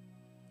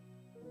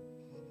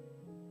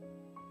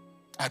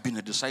 I've been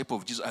a disciple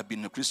of Jesus. I've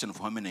been a Christian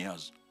for how many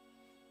years?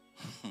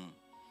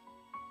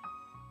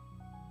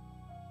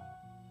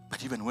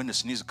 But even when the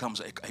sneeze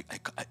comes, I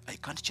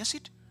can't chase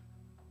it.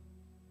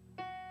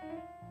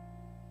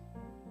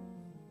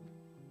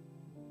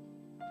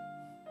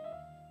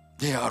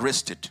 They are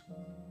arrested.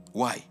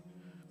 Why?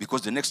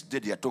 Because the next day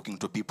they are talking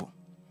to people.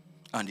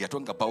 And they are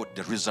talking about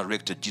the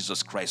resurrected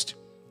Jesus Christ.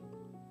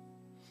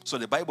 So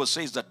the Bible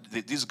says that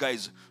these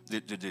guys,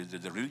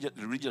 the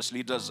religious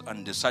leaders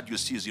and the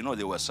Sadducees,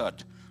 they were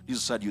sad.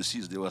 These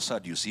Sadducees, they were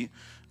sad, you see.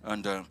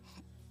 And the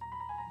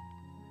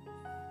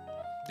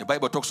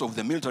Bible talks of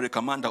the military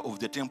commander of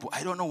the temple.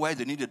 I don't know why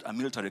they needed a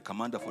military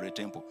commander for a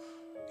temple,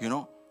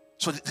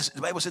 So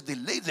the Bible says they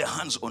laid their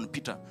hands on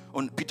Peter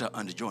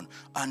and John,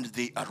 and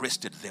they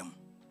arrested them.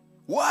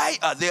 Why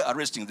are they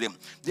arresting them?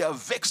 They are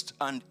vexed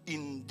and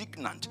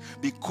indignant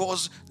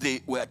because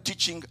they were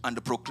teaching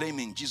and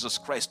proclaiming Jesus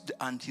Christ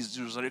and his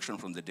resurrection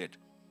from the dead.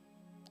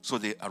 So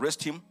they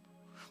arrest him,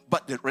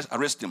 but they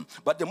arrest him.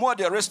 But the more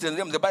they arrested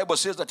them, the Bible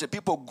says that the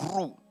people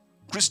grew,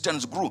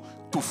 Christians grew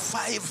to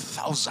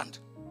 5,000.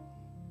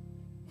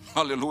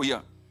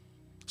 Hallelujah.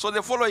 So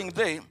the following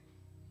day,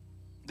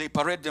 they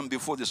parade them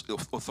before the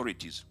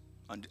authorities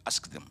and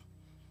ask them.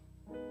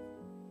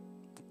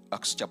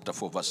 Acts chapter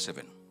 4, verse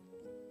 7.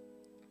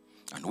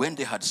 And when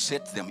they had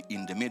set them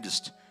in their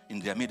midst,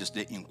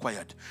 they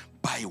inquired,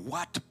 by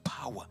what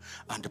power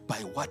and by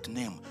what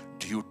name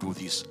do you do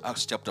this?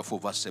 Acts chapter 4,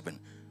 verse 7.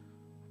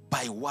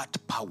 By what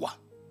power?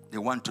 They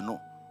want to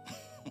know.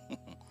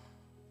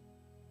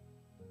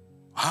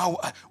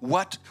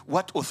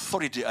 What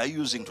authority are you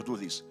using to do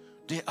this?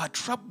 They are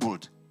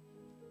troubled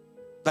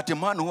that a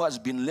man who has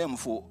been lame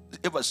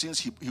ever since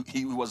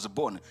he was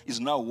born is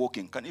now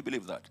walking. Can you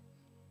believe that?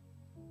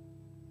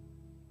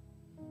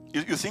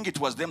 You think it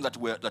was them that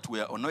were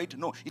annoyed?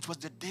 No, it was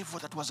the devil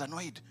that was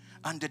annoyed.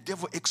 And the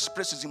devil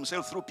expresses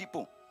himself through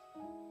people.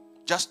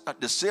 Just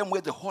at the same way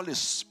the Holy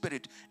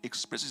Spirit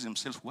expresses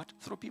himself what?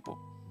 Through people.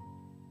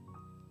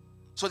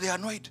 So they are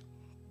annoyed.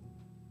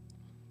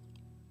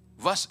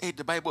 Verse 8,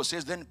 the Bible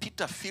says, then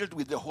Peter, filled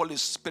with the Holy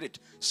Spirit,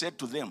 said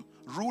to them,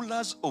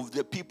 rulers of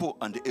the people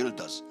and the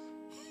elders,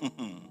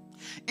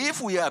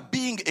 if we are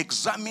being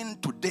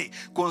examined today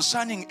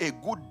concerning a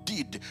good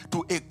deed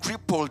to a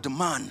crippled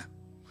man,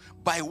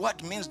 by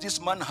what means this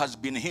man has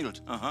been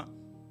healed?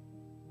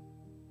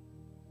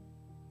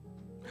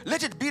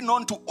 Let it be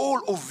known to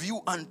all of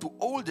you and to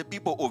all the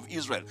people of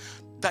Israel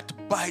that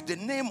by the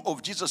name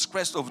of Jesus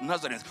Christ of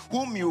Nazareth,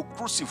 whom you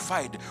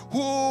crucified,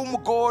 whom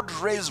God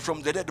raised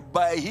from the dead,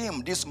 by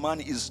him this man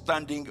is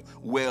standing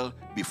well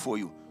before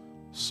you.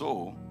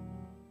 So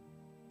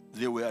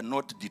they were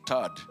not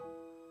deterred.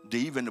 They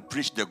even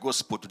preached the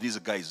gospel to these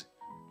guys.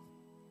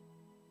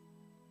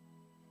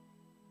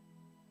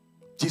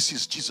 This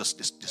is Jesus,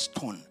 the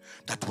stone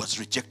that was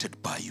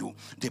rejected by you,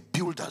 the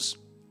builders,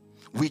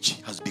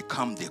 which has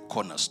become the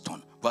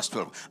cornerstone. Verse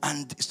 12.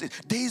 And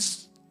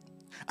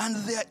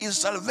there is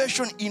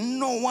salvation in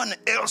no one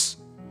else,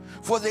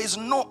 for there is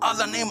no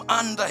other name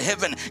under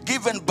heaven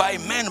given by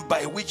men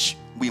by which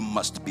we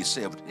must be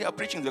saved. They are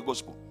preaching the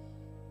gospel.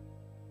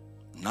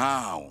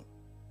 Now,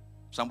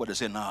 somebody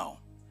say now.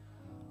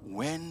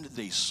 When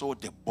they saw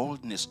the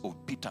boldness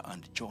of Peter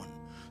and John,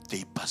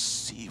 they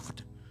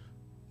perceived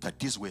that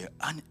these were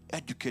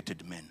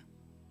uneducated men.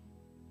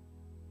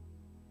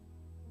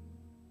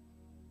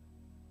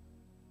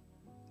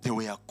 They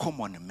were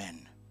common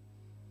men.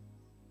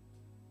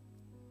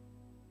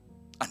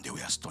 And they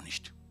were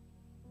astonished.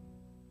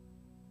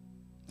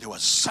 There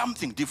was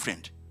something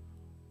different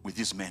with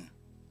these men.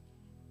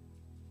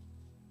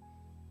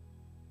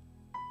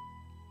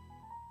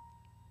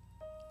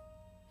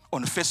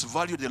 On face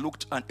value, they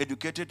looked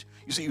uneducated.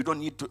 You see, you don't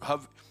need to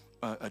have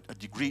a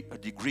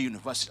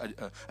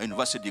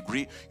university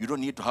degree. You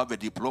don't need to have a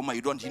diploma.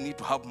 You don't need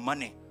to have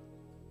money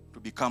to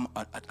become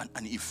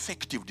an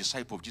effective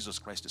disciple of Jesus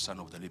Christ, the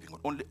Son of the living God.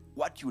 Only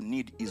what you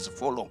need is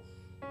follow.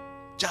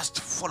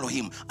 Just follow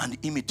him and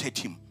imitate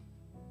him.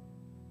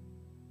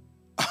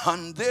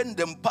 And then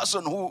the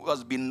person who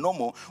has been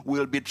normal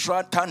will be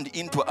turned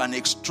into an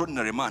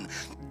extraordinary man.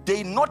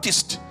 They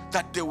noticed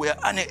that they were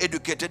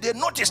uneducated. They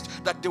noticed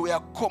that they were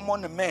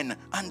common men,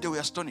 and they were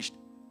astonished.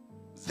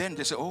 Then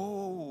they say,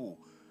 oh,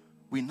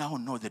 we now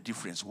know the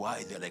difference,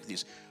 why they're like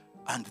this.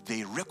 And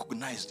they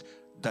recognized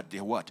that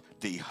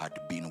they had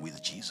been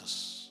with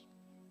Jesus.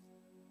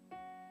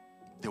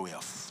 They were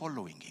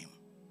following him.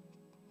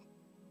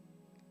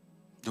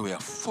 They were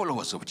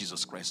followers of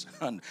Jesus Christ.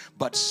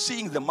 But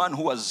seeing the man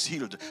who was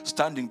healed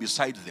standing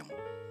beside them,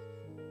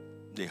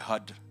 they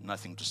had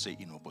nothing to say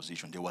in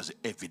opposition. There was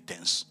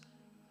evidence.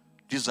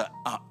 These are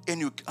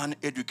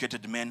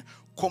uneducated men,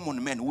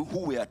 common men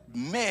who were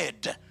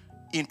made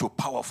into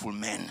powerful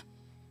men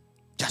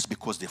just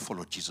because they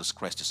followed Jesus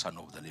Christ, the Son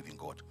of the living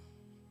God.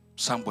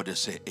 Somebody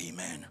say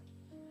amen.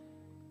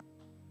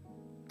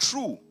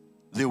 True,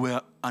 they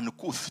were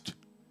uncouth.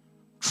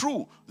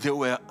 True, they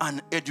were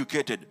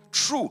uneducated.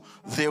 True,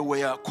 they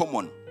were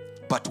common.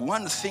 But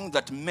one thing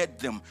that made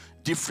them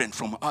different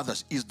from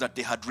others is that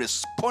they had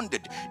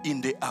responded in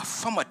the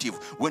affirmative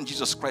when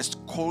Jesus Christ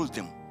called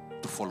them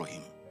to follow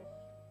him.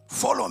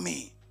 Follow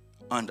me,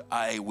 and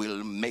I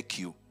will make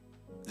you.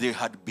 They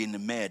had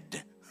been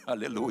made.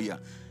 Hallelujah.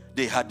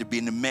 They had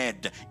been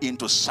made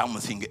into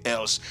something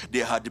else. They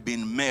had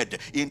been made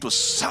into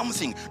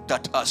something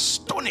that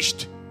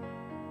astonished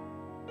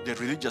the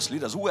religious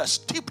leaders who were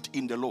steeped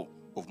in the law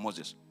of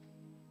Moses.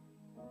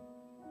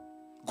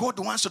 God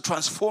wants to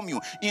transform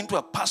you into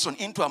a person,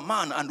 into a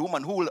man and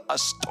woman who will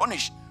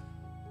astonish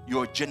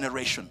your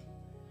generation.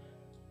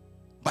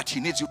 But he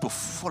needs you to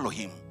follow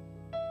him.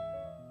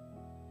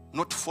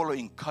 Not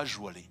following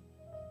casually.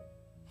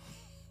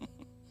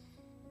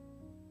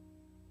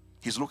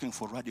 He's looking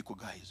for radical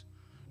guys.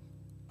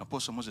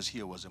 Apostle Moses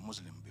here was a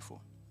Muslim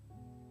before.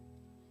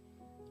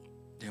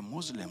 The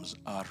Muslims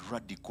are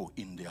radical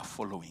in their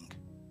following.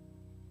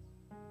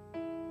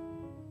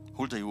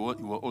 Hulda, you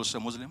were also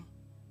a Muslim?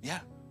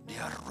 Yeah, they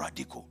are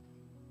radical.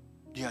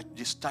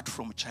 They start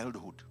from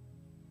childhood.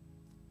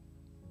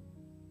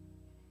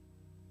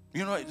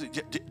 You know,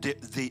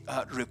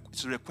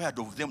 it's required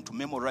of them to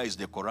memorize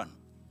the Quran.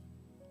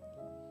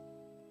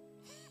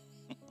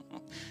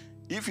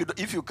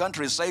 If you can't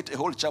recite a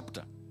whole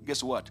chapter,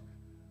 guess what?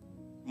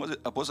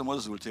 Apostle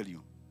Moses will tell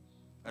you.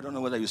 I don't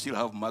know whether you still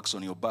have marks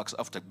on your backs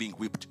after being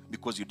whipped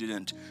because you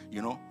didn't,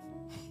 you know.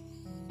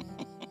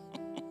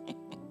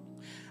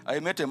 I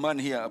met a man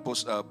here,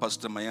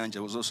 Pastor Mayanja,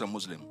 who was also a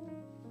Muslim.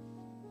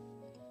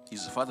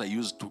 His father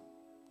used to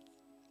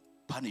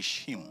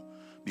punish him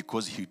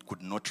because he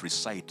could not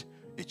recite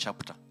a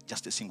chapter,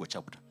 just a single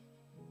chapter.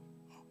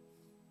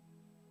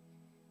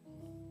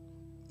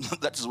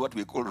 That is what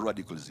we call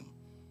radicalism.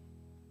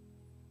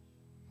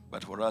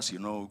 But for us, you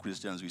know,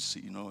 Christians, we see,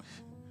 you know,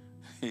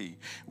 hey,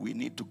 we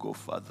need to go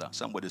further.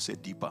 Somebody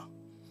said deeper.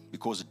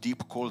 Because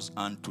deep calls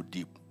unto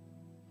deep.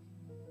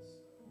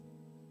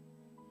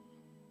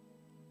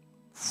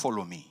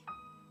 Follow me,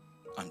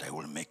 and I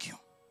will make you.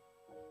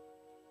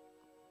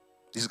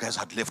 These guys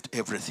had left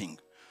everything.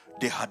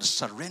 They had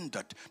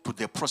surrendered to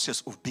the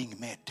process of being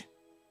made.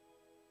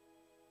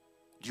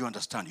 Do you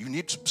understand? You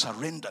need to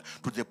surrender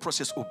to the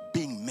process of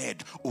being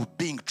made, of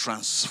being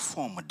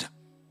transformed.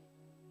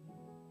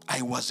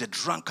 I was a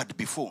drunkard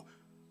before,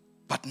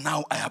 but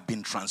now I have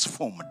been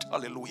transformed.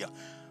 Hallelujah.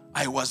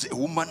 I was a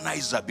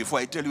womanizer before.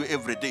 I tell you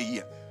every day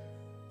here.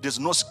 There's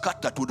no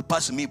skirt that would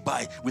pass me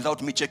by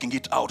without me checking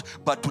it out.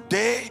 But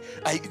today,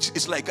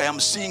 it's like I am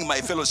seeing my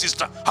fellow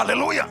sister.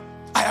 Hallelujah.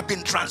 I have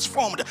been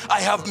transformed.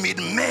 I have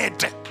been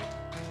made.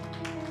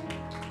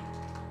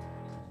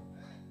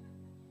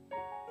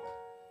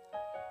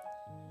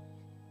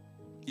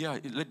 Yeah,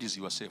 ladies,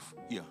 you are safe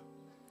here.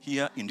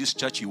 Here in this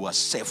church, you are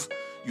safe.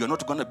 You are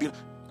not going to be...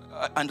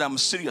 And I'm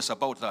serious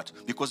about that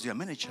because there are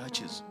many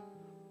churches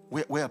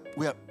where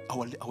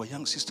our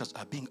young sisters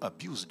are being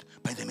abused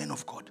by the men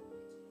of God.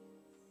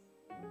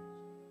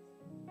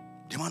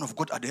 The man of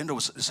God at the end of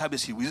the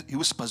service, he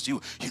whispers to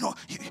you, you know,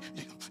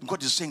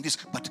 God is saying this,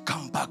 but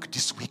come back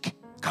this week.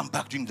 Come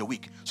back during the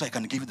week so I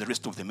can give you the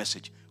rest of the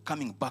message.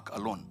 Coming back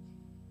alone.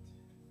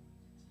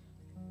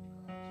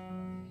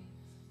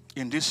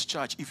 In this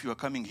church, if you are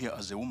coming here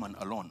as a woman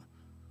alone,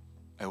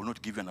 I will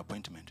not give you an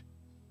appointment.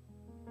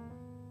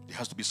 There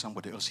has to be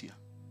somebody else here.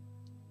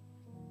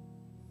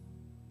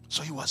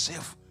 So you are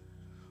safe.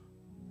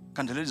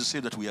 Can the ladies say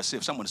that we are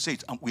safe? Someone say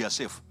it, we are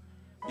safe.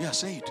 Yeah,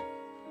 say it.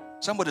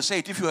 Somebody say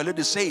it. If you are a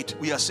lady, say it.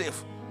 We are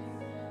safe.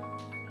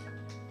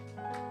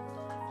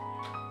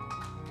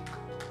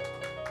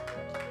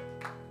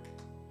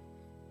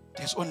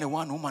 There's only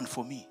one woman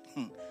for me.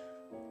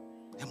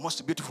 The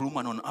most beautiful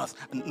woman on earth.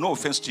 No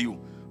offense to you,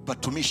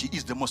 but to me, she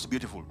is the most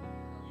beautiful.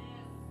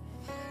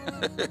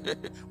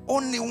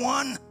 Only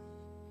one.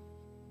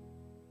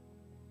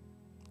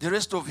 The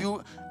rest of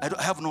you,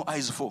 I have no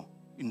eyes for.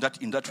 In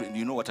that,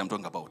 you know what I'm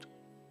talking about.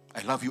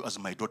 I love you as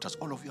my daughters.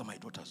 All of you are my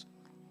daughters.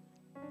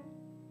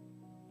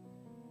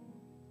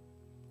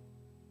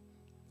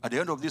 At the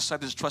end of this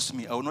service, trust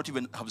me, I will not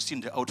even have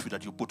seen the outfit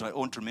that you put. I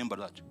won't remember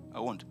that. I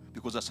won't,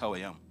 because that's how I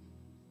am.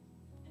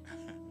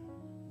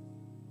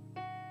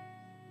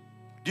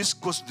 This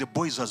goes to the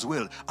boys as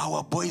well.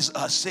 Our boys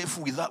are safe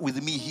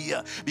with me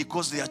here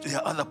because there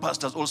are other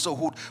pastors also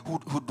who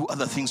do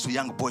other things to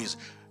young boys.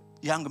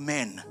 Young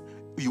men,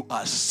 you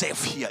are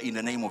safe here in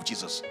the name of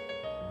Jesus.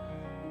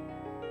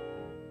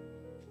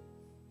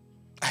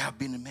 I have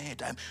been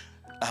made.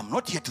 I'm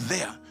not yet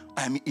there.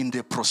 I'm in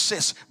the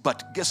process.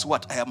 But guess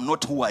what? I am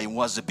not who I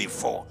was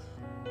before.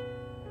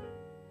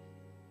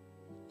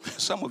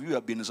 Some of you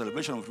have been in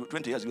celebration of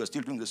 20 years. You are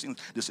still doing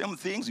the same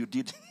things you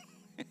did.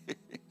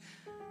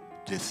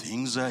 The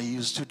things I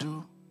used to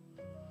do,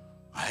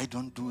 I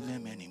don't do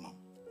them anymore.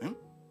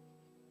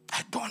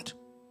 I don't.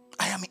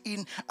 I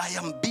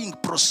am being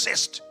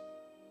processed.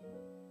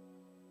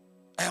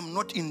 I am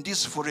not in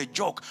this for a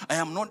joke. I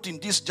am not in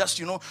this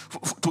just,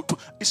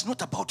 it's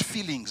not about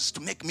feelings to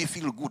make me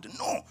feel good.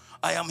 No,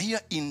 I am here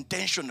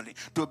intentionally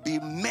to be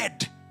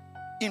made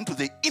into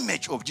the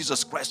image of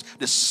Jesus Christ,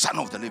 the Son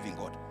of the living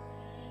God.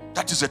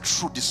 That is a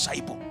true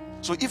disciple.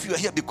 So if you are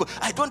here because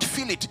I don't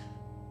feel it,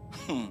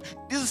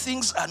 these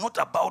things are not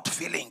about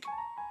feeling.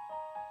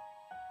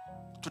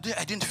 Today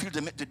I didn't feel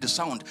the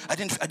sound. I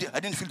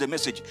didn't feel the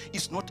message.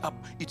 It's not up.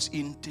 It's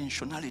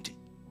intentionality.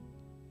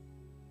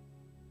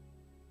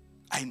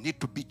 I need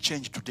to be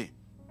changed today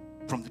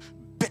from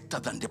better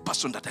than the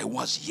person that I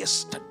was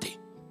yesterday.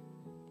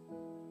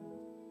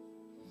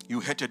 You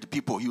hated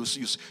people, you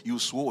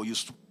swore, you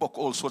spoke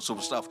all sorts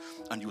of stuff,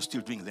 and you're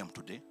still doing them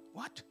today.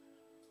 What?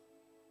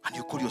 And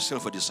you call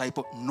yourself a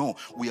disciple? No,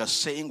 we are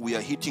saying we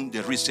are hitting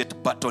the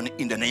reset button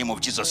in the name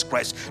of Jesus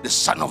Christ, the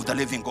Son of the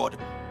living God.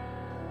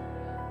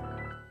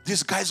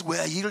 These guys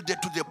were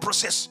yielded to the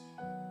process.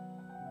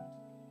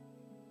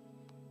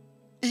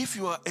 If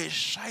you are a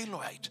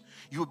Shilohite,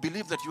 you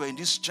believe that you are in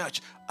this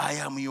church, I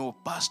am your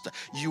pastor.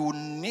 You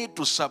need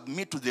to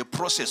submit to the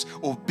process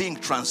of being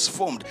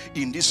transformed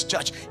in this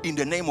church in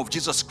the name of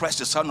Jesus Christ,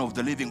 the Son of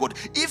the living God.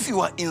 If you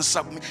are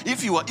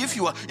if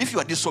you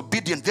are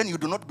disobedient, then you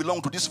do not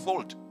belong to this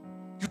fold.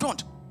 You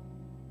don't.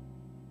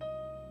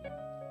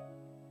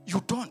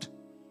 You don't.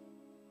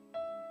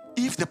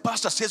 If the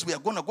pastor says we are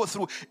going to go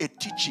through a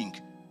teaching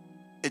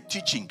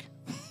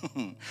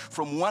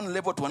from one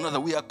level to another,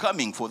 we are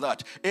coming for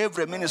that.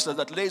 Every minister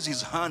that lays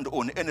his hand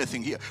on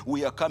anything here,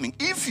 we are coming.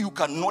 If you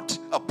cannot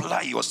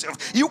apply yourself,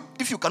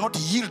 if you cannot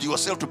yield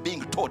yourself to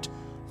being taught,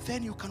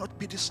 then you cannot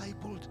be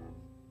discipled.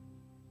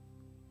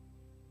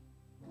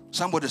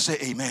 Somebody say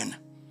amen.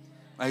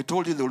 I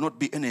told you there will not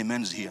be any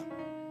amens here,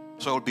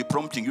 so I will be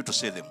prompting you to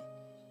say them.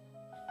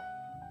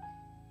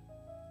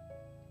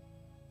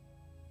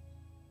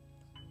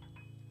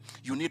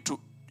 You need to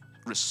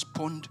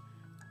respond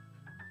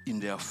in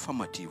the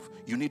affirmative.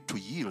 You need to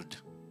yield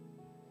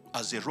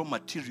as a raw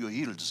material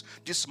yields.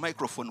 This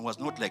microphone was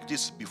not like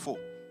this before.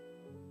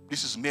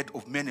 This is made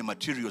of many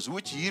materials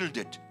which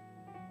yielded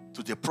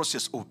to the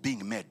process of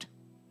being made.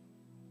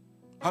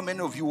 How many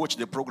of you watch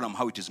the program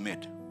How It Is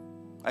Made?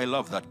 I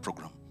love that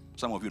program.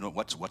 Some of you know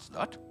what's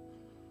that?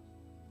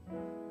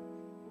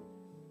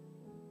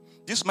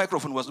 This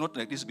microphone was not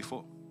like this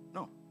before.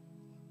 No.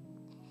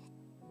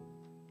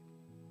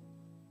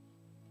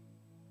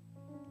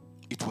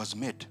 It was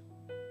made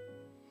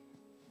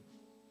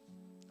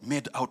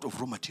out of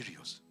raw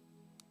materials.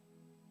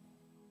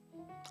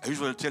 I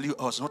usually tell you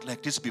I was not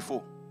like this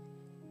before.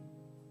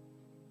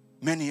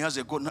 Many years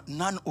ago,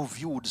 none of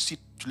you would sit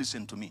to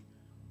listen to me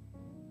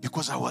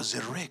because I was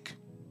a wreck.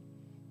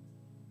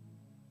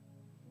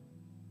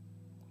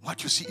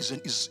 What you see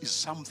is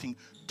something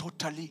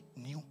totally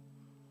new.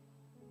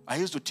 I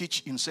used to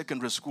teach in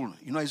secondary school.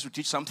 I used to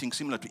teach something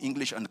similar to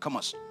English and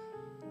commerce.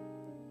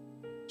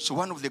 So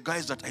one of the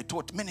guys that I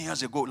taught many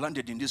years ago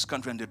landed in this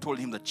country, and they told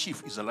him that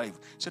Chief is alive.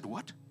 He said,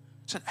 what?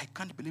 He said, I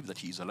can't believe that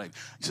he is alive.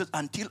 He said,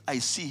 until I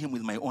see him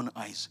with my own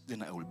eyes,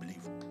 then I will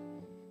believe.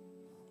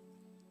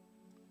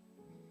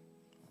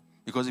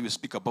 Because if you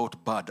speak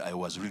about bad, I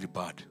was really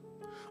bad.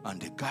 And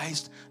the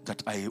guys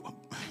that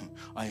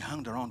I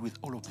hung around with,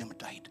 all of them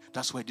died.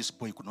 That's why this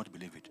boy could not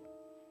believe it.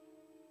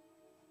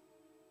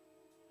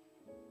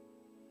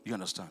 You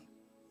understand?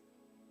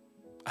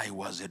 I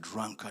was a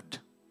drunkard.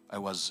 I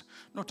was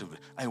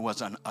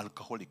an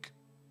alcoholic.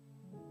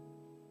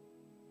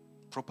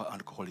 Proper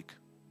alcoholic.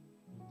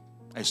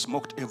 I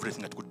smoked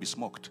everything that could be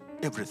smoked.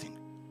 Everything.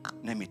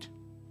 Name it.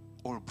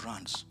 All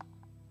brands.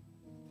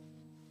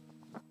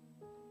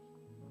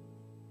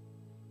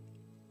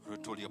 I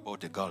told you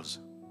about the girls.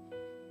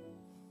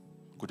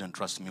 Couldn't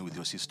trust me with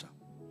your sister.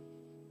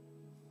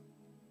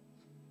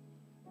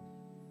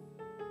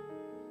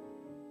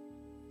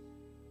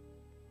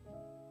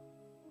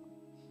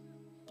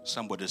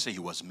 Somebody say he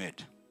was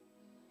made.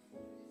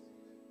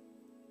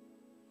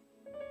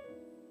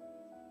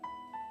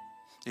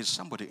 There's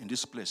somebody in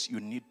this place, you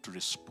need to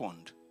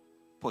respond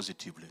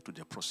positively to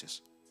the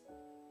process.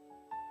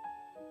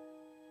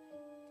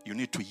 You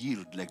need to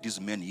yield like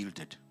these men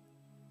yielded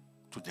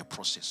to the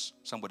process.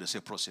 Somebody say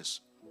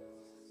process.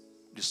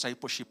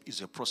 Discipleship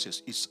is a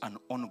process. It's an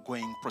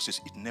ongoing process.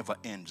 It never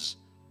ends.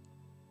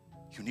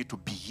 You need to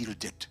be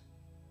yielded.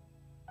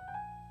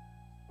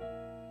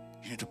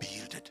 You need to be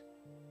yielded.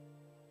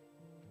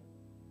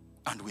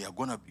 And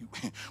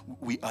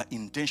we are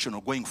intentional.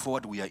 Going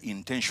forward, we are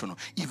intentional.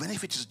 Even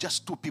if it is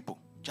just 2 people,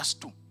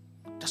 just 2.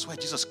 That's why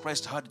Jesus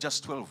Christ had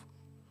just 12.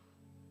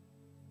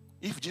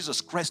 If Jesus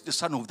Christ, the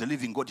Son of the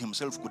living God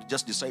himself, could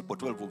just disciple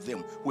 12 of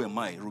them, who am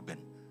I,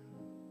 Reuben?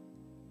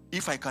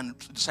 If I can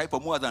disciple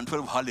more than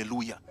 12,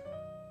 hallelujah.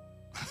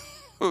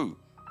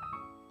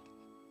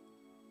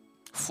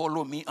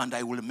 Follow me and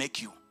I will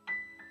make you.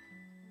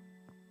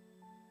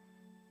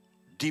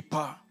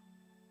 Deeper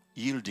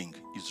yielding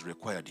is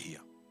required here.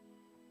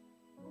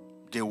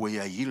 They were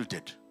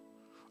yielded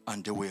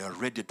and they were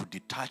ready to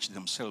detach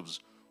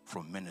themselves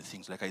from many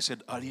things. Like I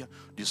said earlier,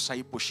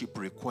 discipleship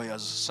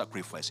requires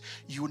sacrifice.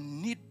 You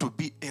need to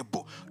be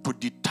able to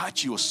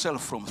detach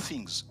yourself from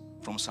things,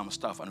 from some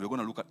stuff, and we're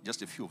going to look at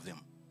just a few of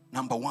them.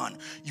 Number 1,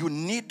 you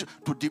need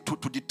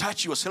to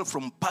detach yourself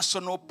from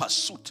personal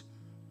pursuit,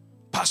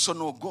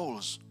 personal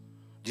goals.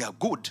 They are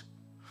good,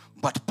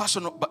 but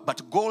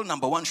goal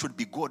number 1 should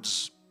be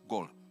God's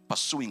goal,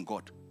 pursuing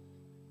God.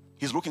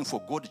 He's looking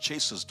for God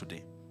chasers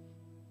today.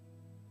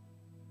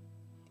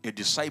 A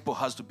disciple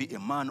has to be a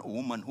man or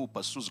woman who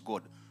pursues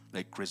God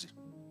like crazy.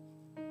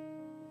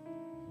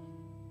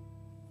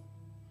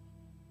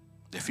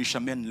 The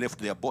fishermen left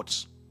their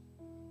boats.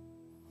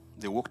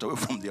 They walked away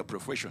from their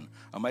profession.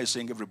 Am I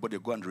saying everybody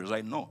go and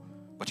resign? No.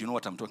 But you know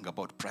what I'm talking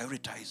about.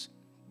 Prioritize.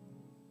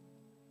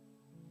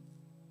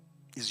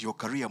 Is your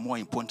career more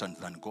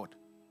important than God?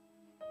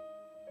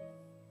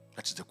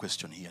 That's the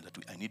question here that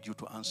I need you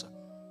to answer.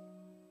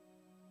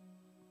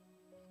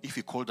 If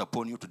he called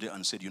upon you today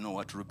and said, you know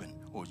what, Reuben,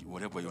 or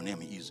whatever your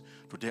name is,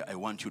 today I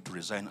want you to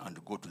resign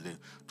and go to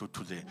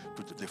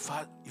the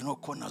far,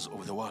 corners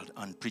of the world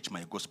and preach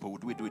my gospel,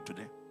 would we do it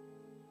today?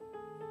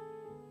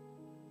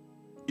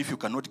 If you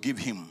cannot give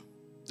him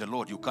the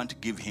Lord, you can't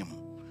give him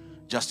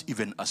just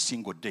even a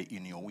single day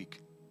in your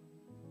week.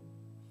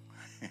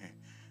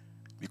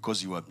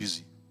 Because you are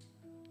busy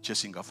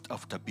chasing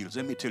after bills.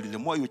 Let me tell you, the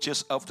more you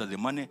chase after the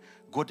money,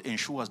 God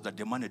ensures that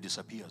the money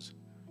disappears.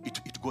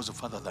 It goes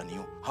further than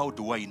you. How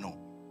do I know?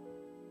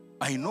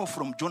 I know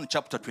from John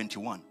chapter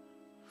 21.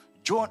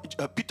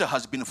 Peter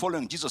has been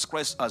following Jesus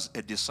Christ as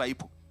a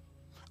disciple.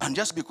 And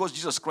just because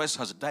Jesus Christ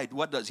has died,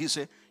 what does he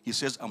say? He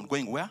says, I'm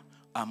going where?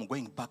 I'm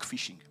going back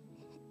fishing.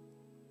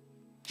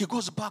 He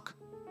goes back.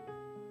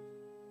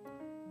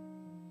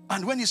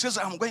 And when he says,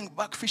 I'm going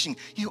back fishing,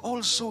 he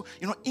also,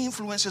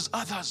 influences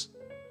others.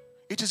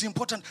 It is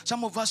important.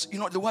 Some of us,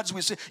 the words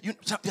we say, there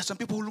are some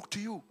people who look to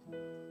you.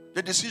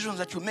 The decisions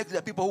that you make, there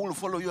are people who will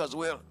follow you as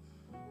well.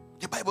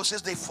 The Bible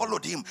says they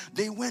followed him.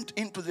 They went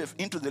into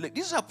the lake.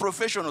 These are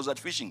professionals at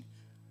fishing.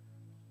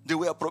 They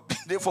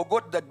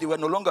forgot that they were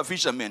no longer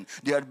fishermen.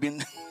 They had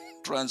been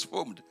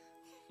transformed.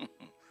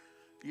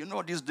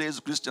 These days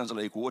Christians are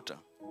like water.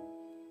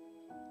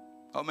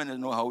 How many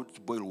know how to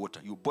boil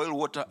water? You boil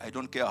water, I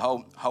don't care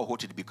how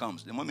hot it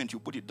becomes. The moment you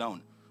put it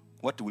down,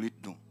 what will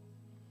it do?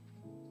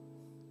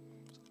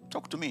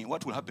 Talk to me.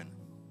 What will happen?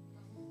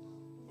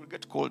 We'll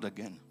get cold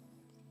again.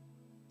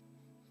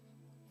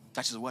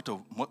 That is what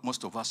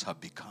most of us have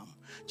become.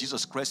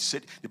 Jesus Christ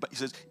said, he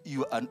says,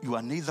 you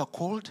are neither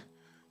cold,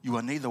 you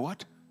are neither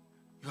what?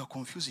 You are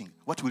confusing.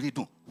 What will he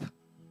do?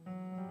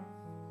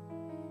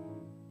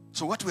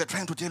 So what we are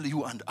trying to tell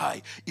you and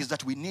I is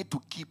that we need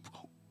to keep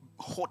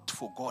hot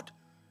for God.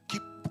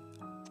 Keep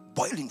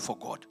boiling for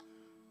God.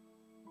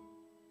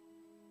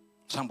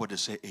 Somebody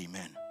say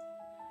amen.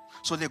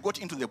 So they got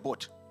into the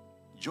boat.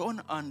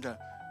 John and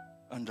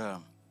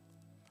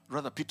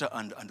Peter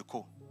and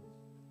co.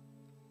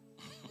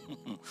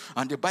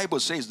 And the Bible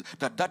says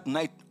that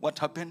night, what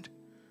happened?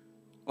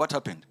 What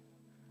happened?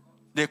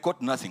 They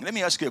caught nothing. Let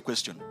me ask you a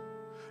question.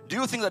 Do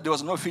you think that there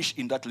was no fish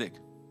in that lake?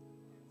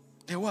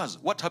 There was.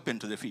 What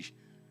happened to the fish?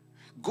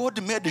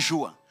 God made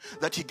sure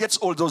that he gets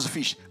all those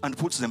fish and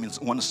puts them in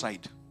one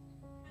side.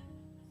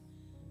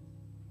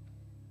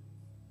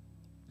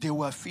 There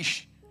were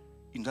fish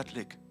in that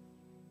lake.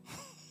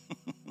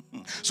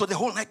 So the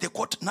whole night they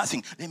caught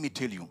nothing. Let me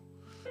tell you,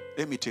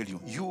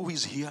 you who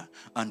is here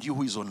and you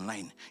who is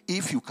online,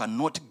 if you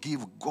cannot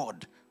give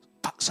God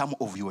some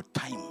of your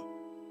time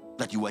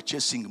that you are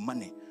chasing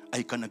money,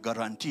 I can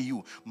guarantee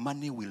you,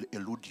 money will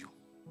elude you.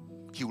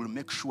 He will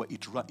make sure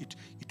it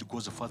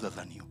goes further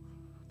than you,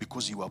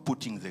 because you are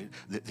putting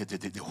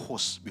the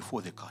horse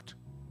before the cart.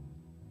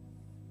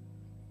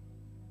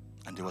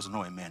 And there was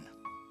no amen.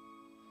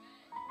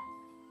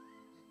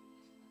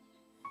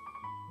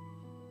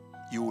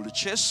 You will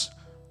chase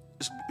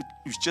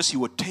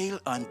your tail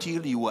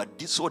until you are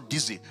so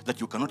dizzy that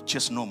you cannot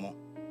chase no more.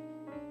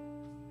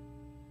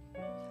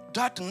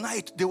 That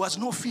night, there was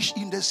no fish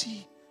in the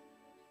sea.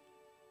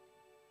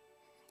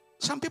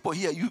 Some people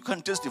here, you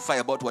can testify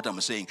about what I'm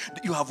saying.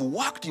 You have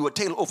worked your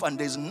tail off and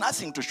there's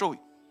nothing to show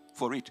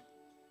for it.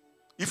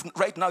 If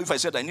right now, if I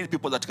said I need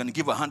people that can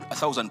give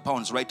 1,000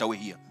 pounds right away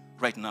here,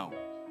 right now,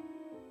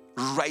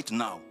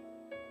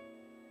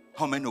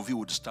 how many of you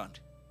would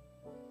stand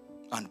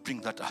and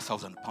bring that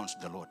 1,000 pounds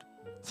to the Lord?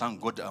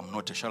 Thank God I'm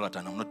not a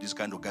charlatan. I'm not these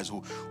kind of guys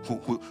who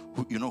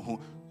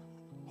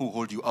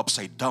hold you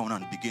upside down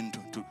and begin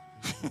to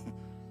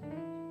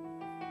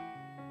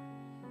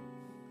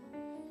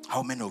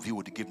How many of you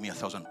would give me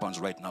 1,000 pounds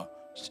right now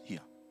here?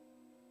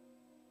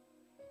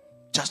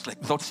 Just like,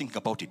 without thinking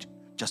about it,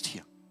 just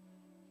here.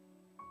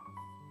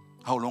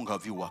 How long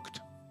have you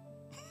worked?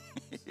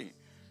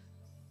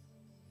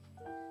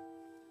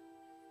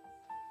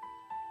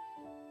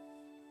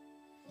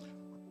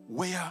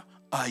 Where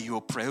are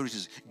your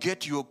priorities?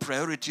 Get your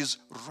priorities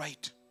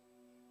right.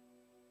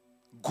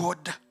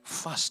 God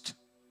first.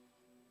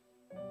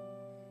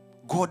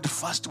 God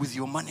first with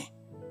your money.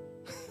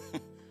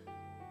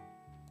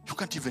 You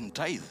can't even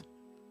tithe.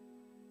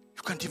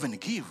 You can't even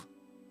give.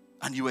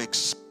 And you are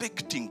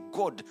expecting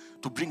God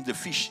to bring the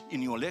fish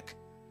in your lake.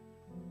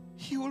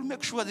 He will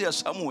make sure they are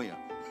somewhere.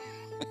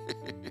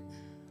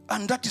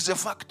 And that is a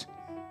fact.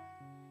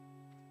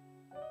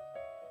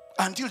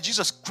 Until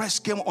Jesus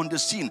Christ came on the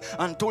scene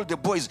and told the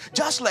boys,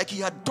 just like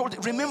he had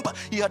told, remember,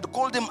 he had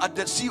called them at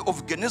the Sea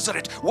of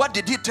Gennesaret. What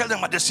did he tell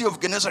them at the Sea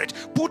of Gennesaret?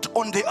 Put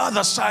on the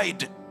other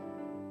side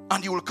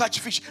and you will catch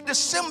fish. The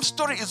same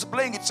story is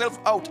playing itself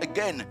out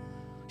again.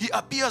 He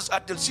appears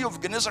at the Sea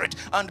of Gennesaret,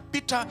 and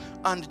Peter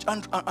and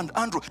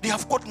Andrew, they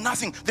have caught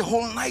nothing the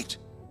whole night.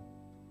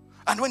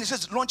 And when he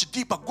says launch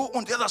deeper, go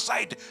on the other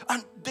side.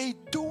 And they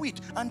do it.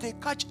 And they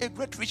catch a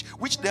great fish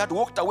which they had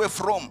walked away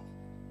from.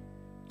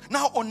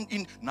 Now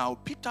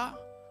Peter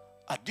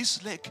at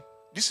this lake,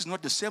 this is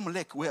not the same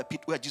lake where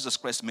Jesus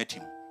Christ met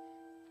him.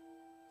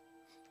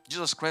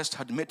 Jesus Christ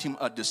had met him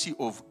at the Sea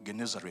of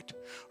Gennesaret.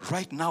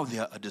 Right now they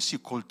are at the sea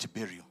called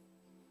Tiberias.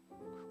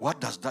 What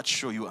does that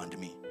show you and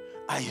me?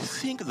 I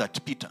think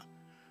that Peter,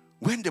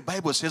 when the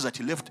Bible says that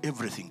he left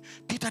everything,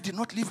 Peter did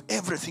not leave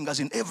everything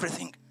as in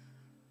everything.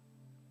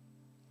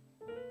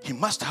 He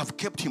must have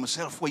kept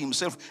for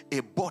himself a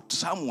boat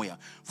somewhere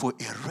for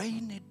a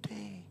rainy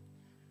day.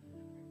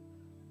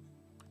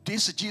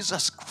 This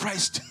Jesus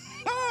Christ,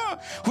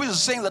 who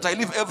is saying that I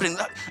leave everything,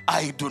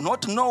 I do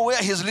not know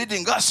where he's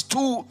leading us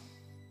to.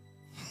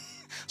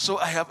 So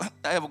I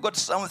have got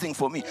something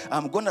for me.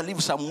 I'm going to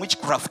leave some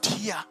witchcraft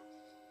here.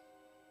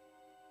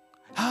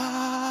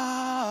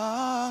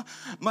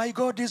 My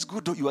God is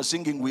good. You are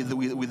singing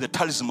with the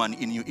talisman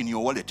in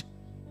your wallet.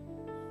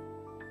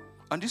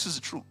 And this is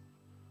true.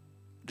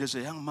 There's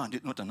a young man,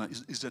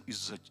 he's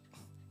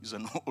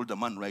an older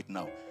man right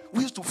now.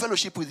 We used to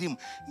fellowship with him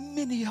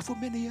for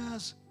many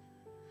years.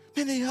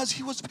 Many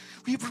years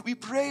we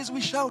praise,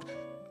 we shout.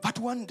 But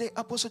one day,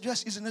 Apostle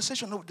Just is in a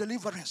session of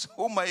deliverance.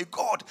 Oh my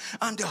God.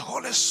 And the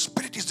Holy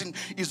Spirit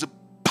is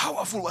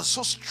powerful, was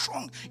so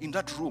strong in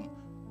that room.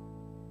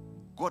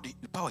 God,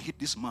 the power hit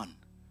this man.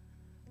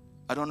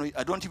 I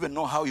don't even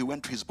know how he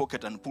went to his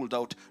pocket and pulled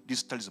out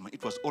this talisman.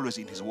 It was always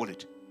in his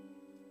wallet.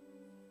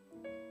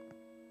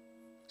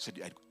 He said,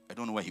 I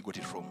don't know where he got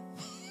it from.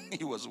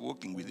 He was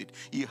walking with it.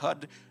 He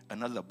had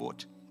another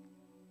boat.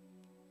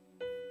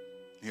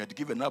 He had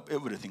given up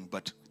everything,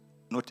 but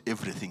not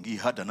everything. He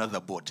had another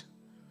boat.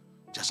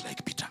 Just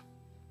like Peter.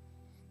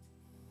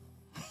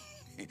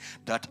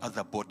 That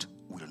other boat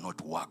will not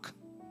work.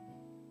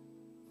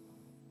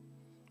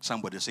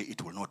 Somebody say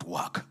it will not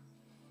work.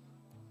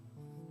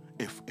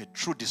 If a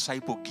true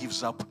disciple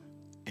gives up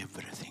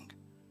everything.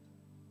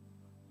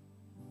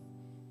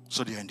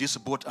 So they are in this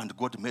boat and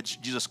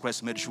Jesus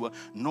Christ made sure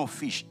no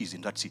fish is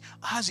in that sea.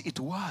 As it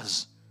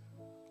was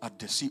at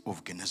the Sea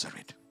of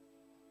Gennesaret.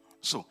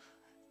 So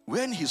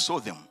when he saw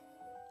them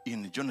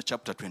in John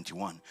chapter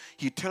 21,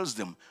 he tells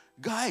them,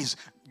 guys,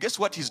 guess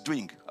what he's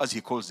doing as he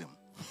calls them?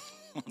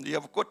 They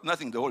have caught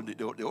nothing the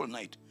whole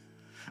night.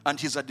 And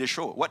he's at the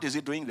shore. What is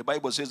he doing? The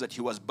Bible says that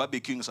he was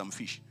barbecuing some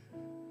fish.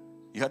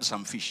 He had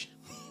some fish.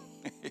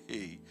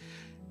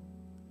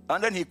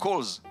 And then he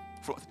calls,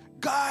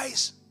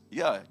 guys,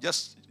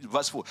 just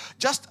verse 4.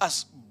 Just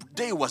as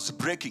day was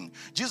breaking,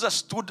 Jesus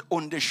stood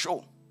on the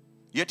shore.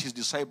 Yet his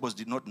disciples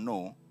did not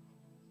know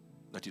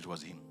that it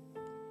was him.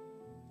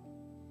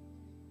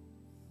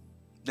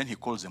 Then he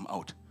calls them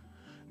out.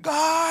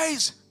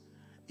 Guys,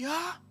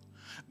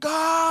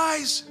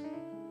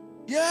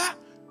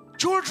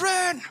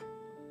 children,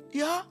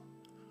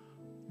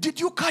 did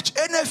you catch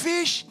any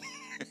fish?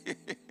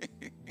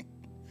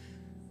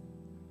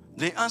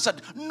 They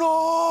answered,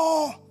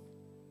 no.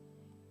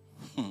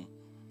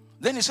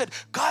 Then he said,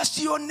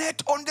 cast your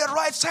net on the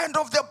right side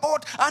of the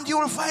boat and you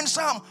will find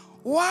some.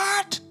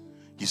 What?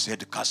 He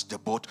said, cast the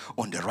boat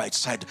on the right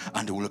side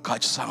and you will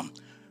catch some.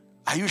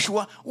 Are you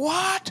sure?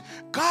 What?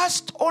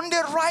 Cast on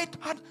the right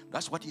hand.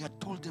 That's what he had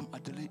told them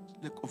at the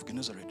Lake of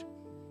Gennesaret.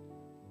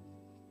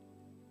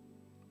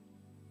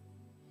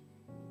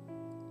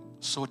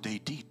 So they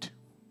did.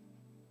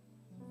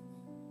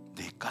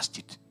 They cast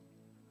it.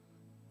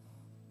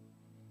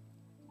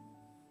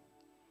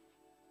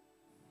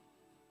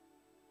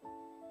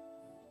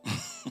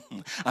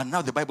 And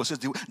now the Bible says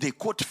they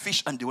caught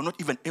fish and they were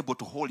not even able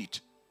to hold it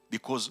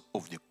because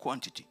of the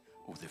quantity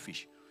of the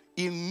fish.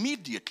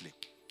 Immediately,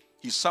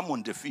 he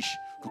summoned the fish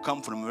to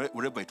come from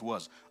wherever it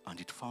was, and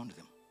it found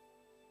them.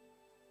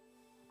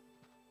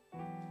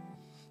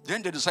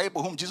 Then the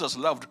disciple whom Jesus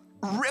loved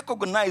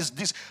recognized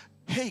this.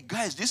 Hey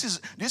guys, this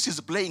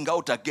is playing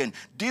out again.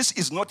 This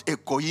is not a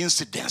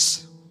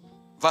coincidence.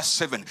 Verse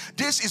 7.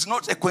 This is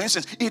not a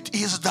coincidence. It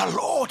is the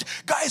Lord.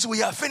 Guys,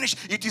 we are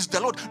finished. It is the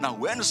Lord. Now,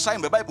 when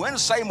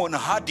Simon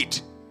heard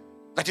it,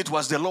 that it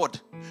was the Lord,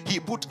 he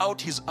put out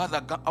his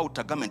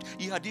outer garment.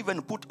 He had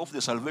even put off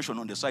the salvation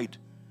on the side.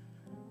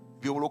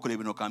 People locally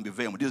can be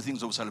vain. These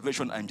things of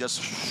salvation and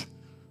just...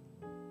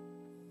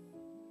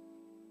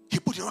 He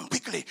put it on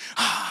quickly.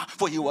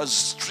 For he was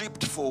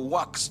stripped for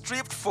work.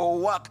 Stripped for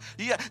work.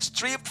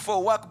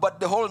 But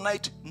the whole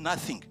night,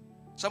 nothing.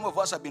 Some of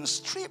us have been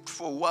stripped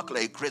for work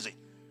like crazy.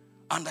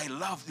 And I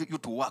love you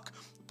to work.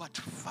 But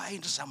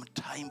find some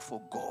time for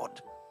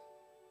God.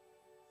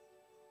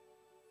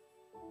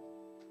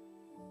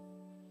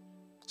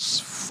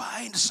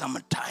 Find some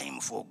time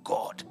for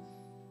God.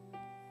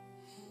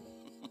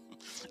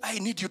 I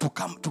need you to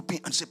come to me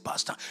and say,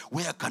 Pastor,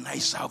 where can I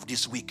serve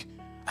this week?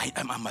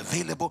 I'm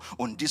available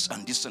on this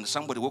and this. And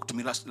somebody walked to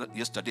me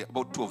yesterday,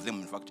 about 2 of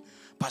them, in fact.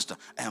 Pastor,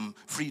 I am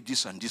free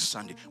this and this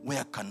Sunday.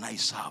 Where can I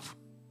serve?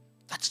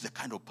 That's the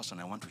kind of person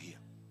I want to hear.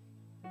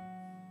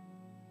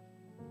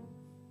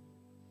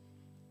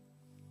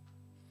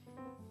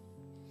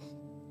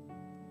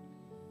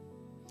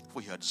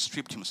 For he had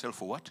stripped himself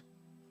for what?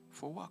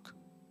 for work.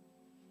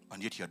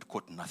 And yet he had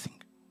caught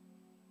nothing.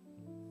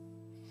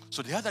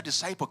 So the other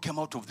disciple came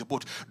out of the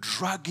boat,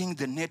 dragging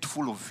the net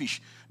full of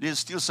fish. There's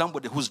still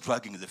somebody who's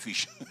dragging the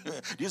fish.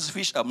 These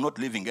fish I'm not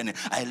leaving any.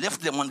 I left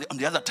them on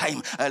the other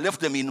time. I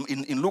left them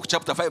in Luke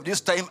chapter 5.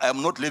 This time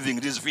I'm not leaving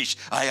these fish.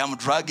 I am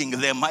dragging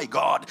them. My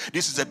God,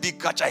 this is a big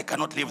catch. I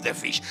cannot leave the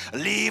fish.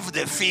 Leave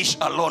the fish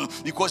alone,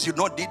 because you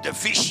don't need the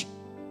fish.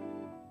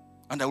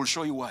 And I will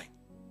show you why.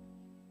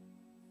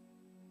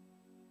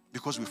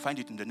 Because we find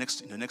it in the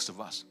next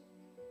verse.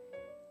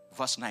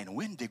 Verse 9.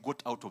 When they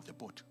got out of the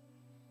boat,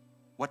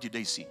 what did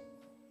they see?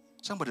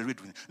 Somebody read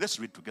with me. Let's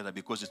read together,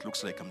 because it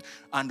looks like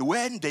and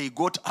when they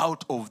got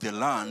out of the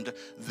land,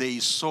 they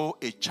saw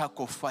a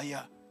charcoal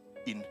fire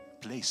in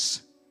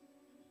place.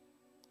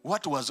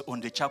 What was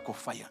on the charcoal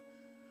fire?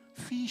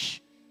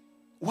 Fish.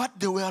 What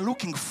they were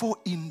looking for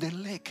in the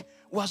lake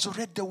was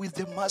already with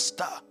the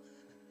master.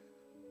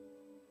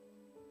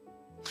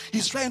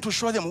 He's trying to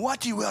show them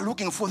what you were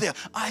looking for there,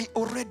 I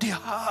already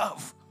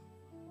have.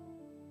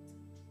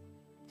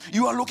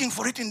 You are looking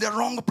for it in the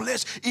wrong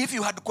place. If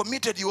you had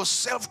committed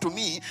yourself to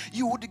me,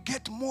 you would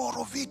get more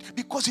of it,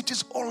 because it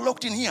is all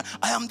locked in here.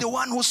 I am the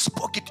one who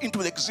spoke it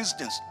into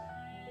existence.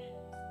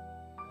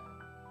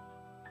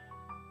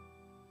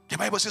 The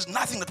Bible says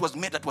nothing that was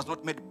made that was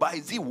not made by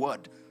the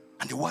word.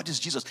 And the word is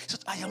Jesus. He says,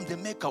 I am the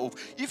maker of.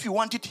 If you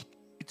want it,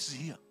 it's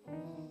here.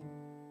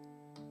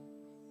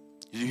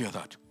 Did you hear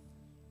that?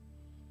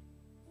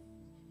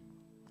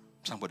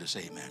 Somebody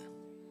say amen.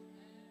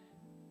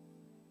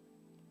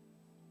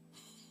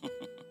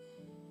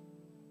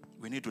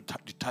 We need to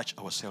detach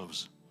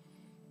ourselves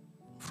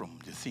from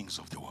the things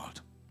of the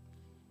world.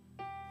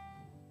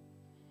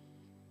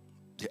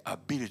 The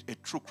ability, a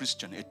true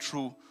Christian, a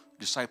true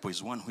disciple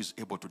is one who is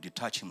able to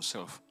detach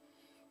himself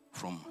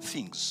from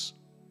things,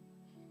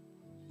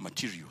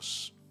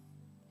 materials,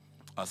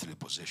 earthly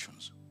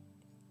possessions.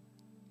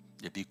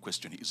 The big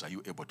question is, are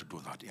you able to do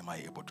that? Am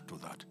I able to do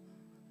that?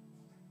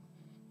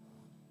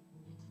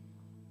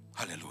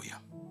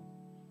 Hallelujah.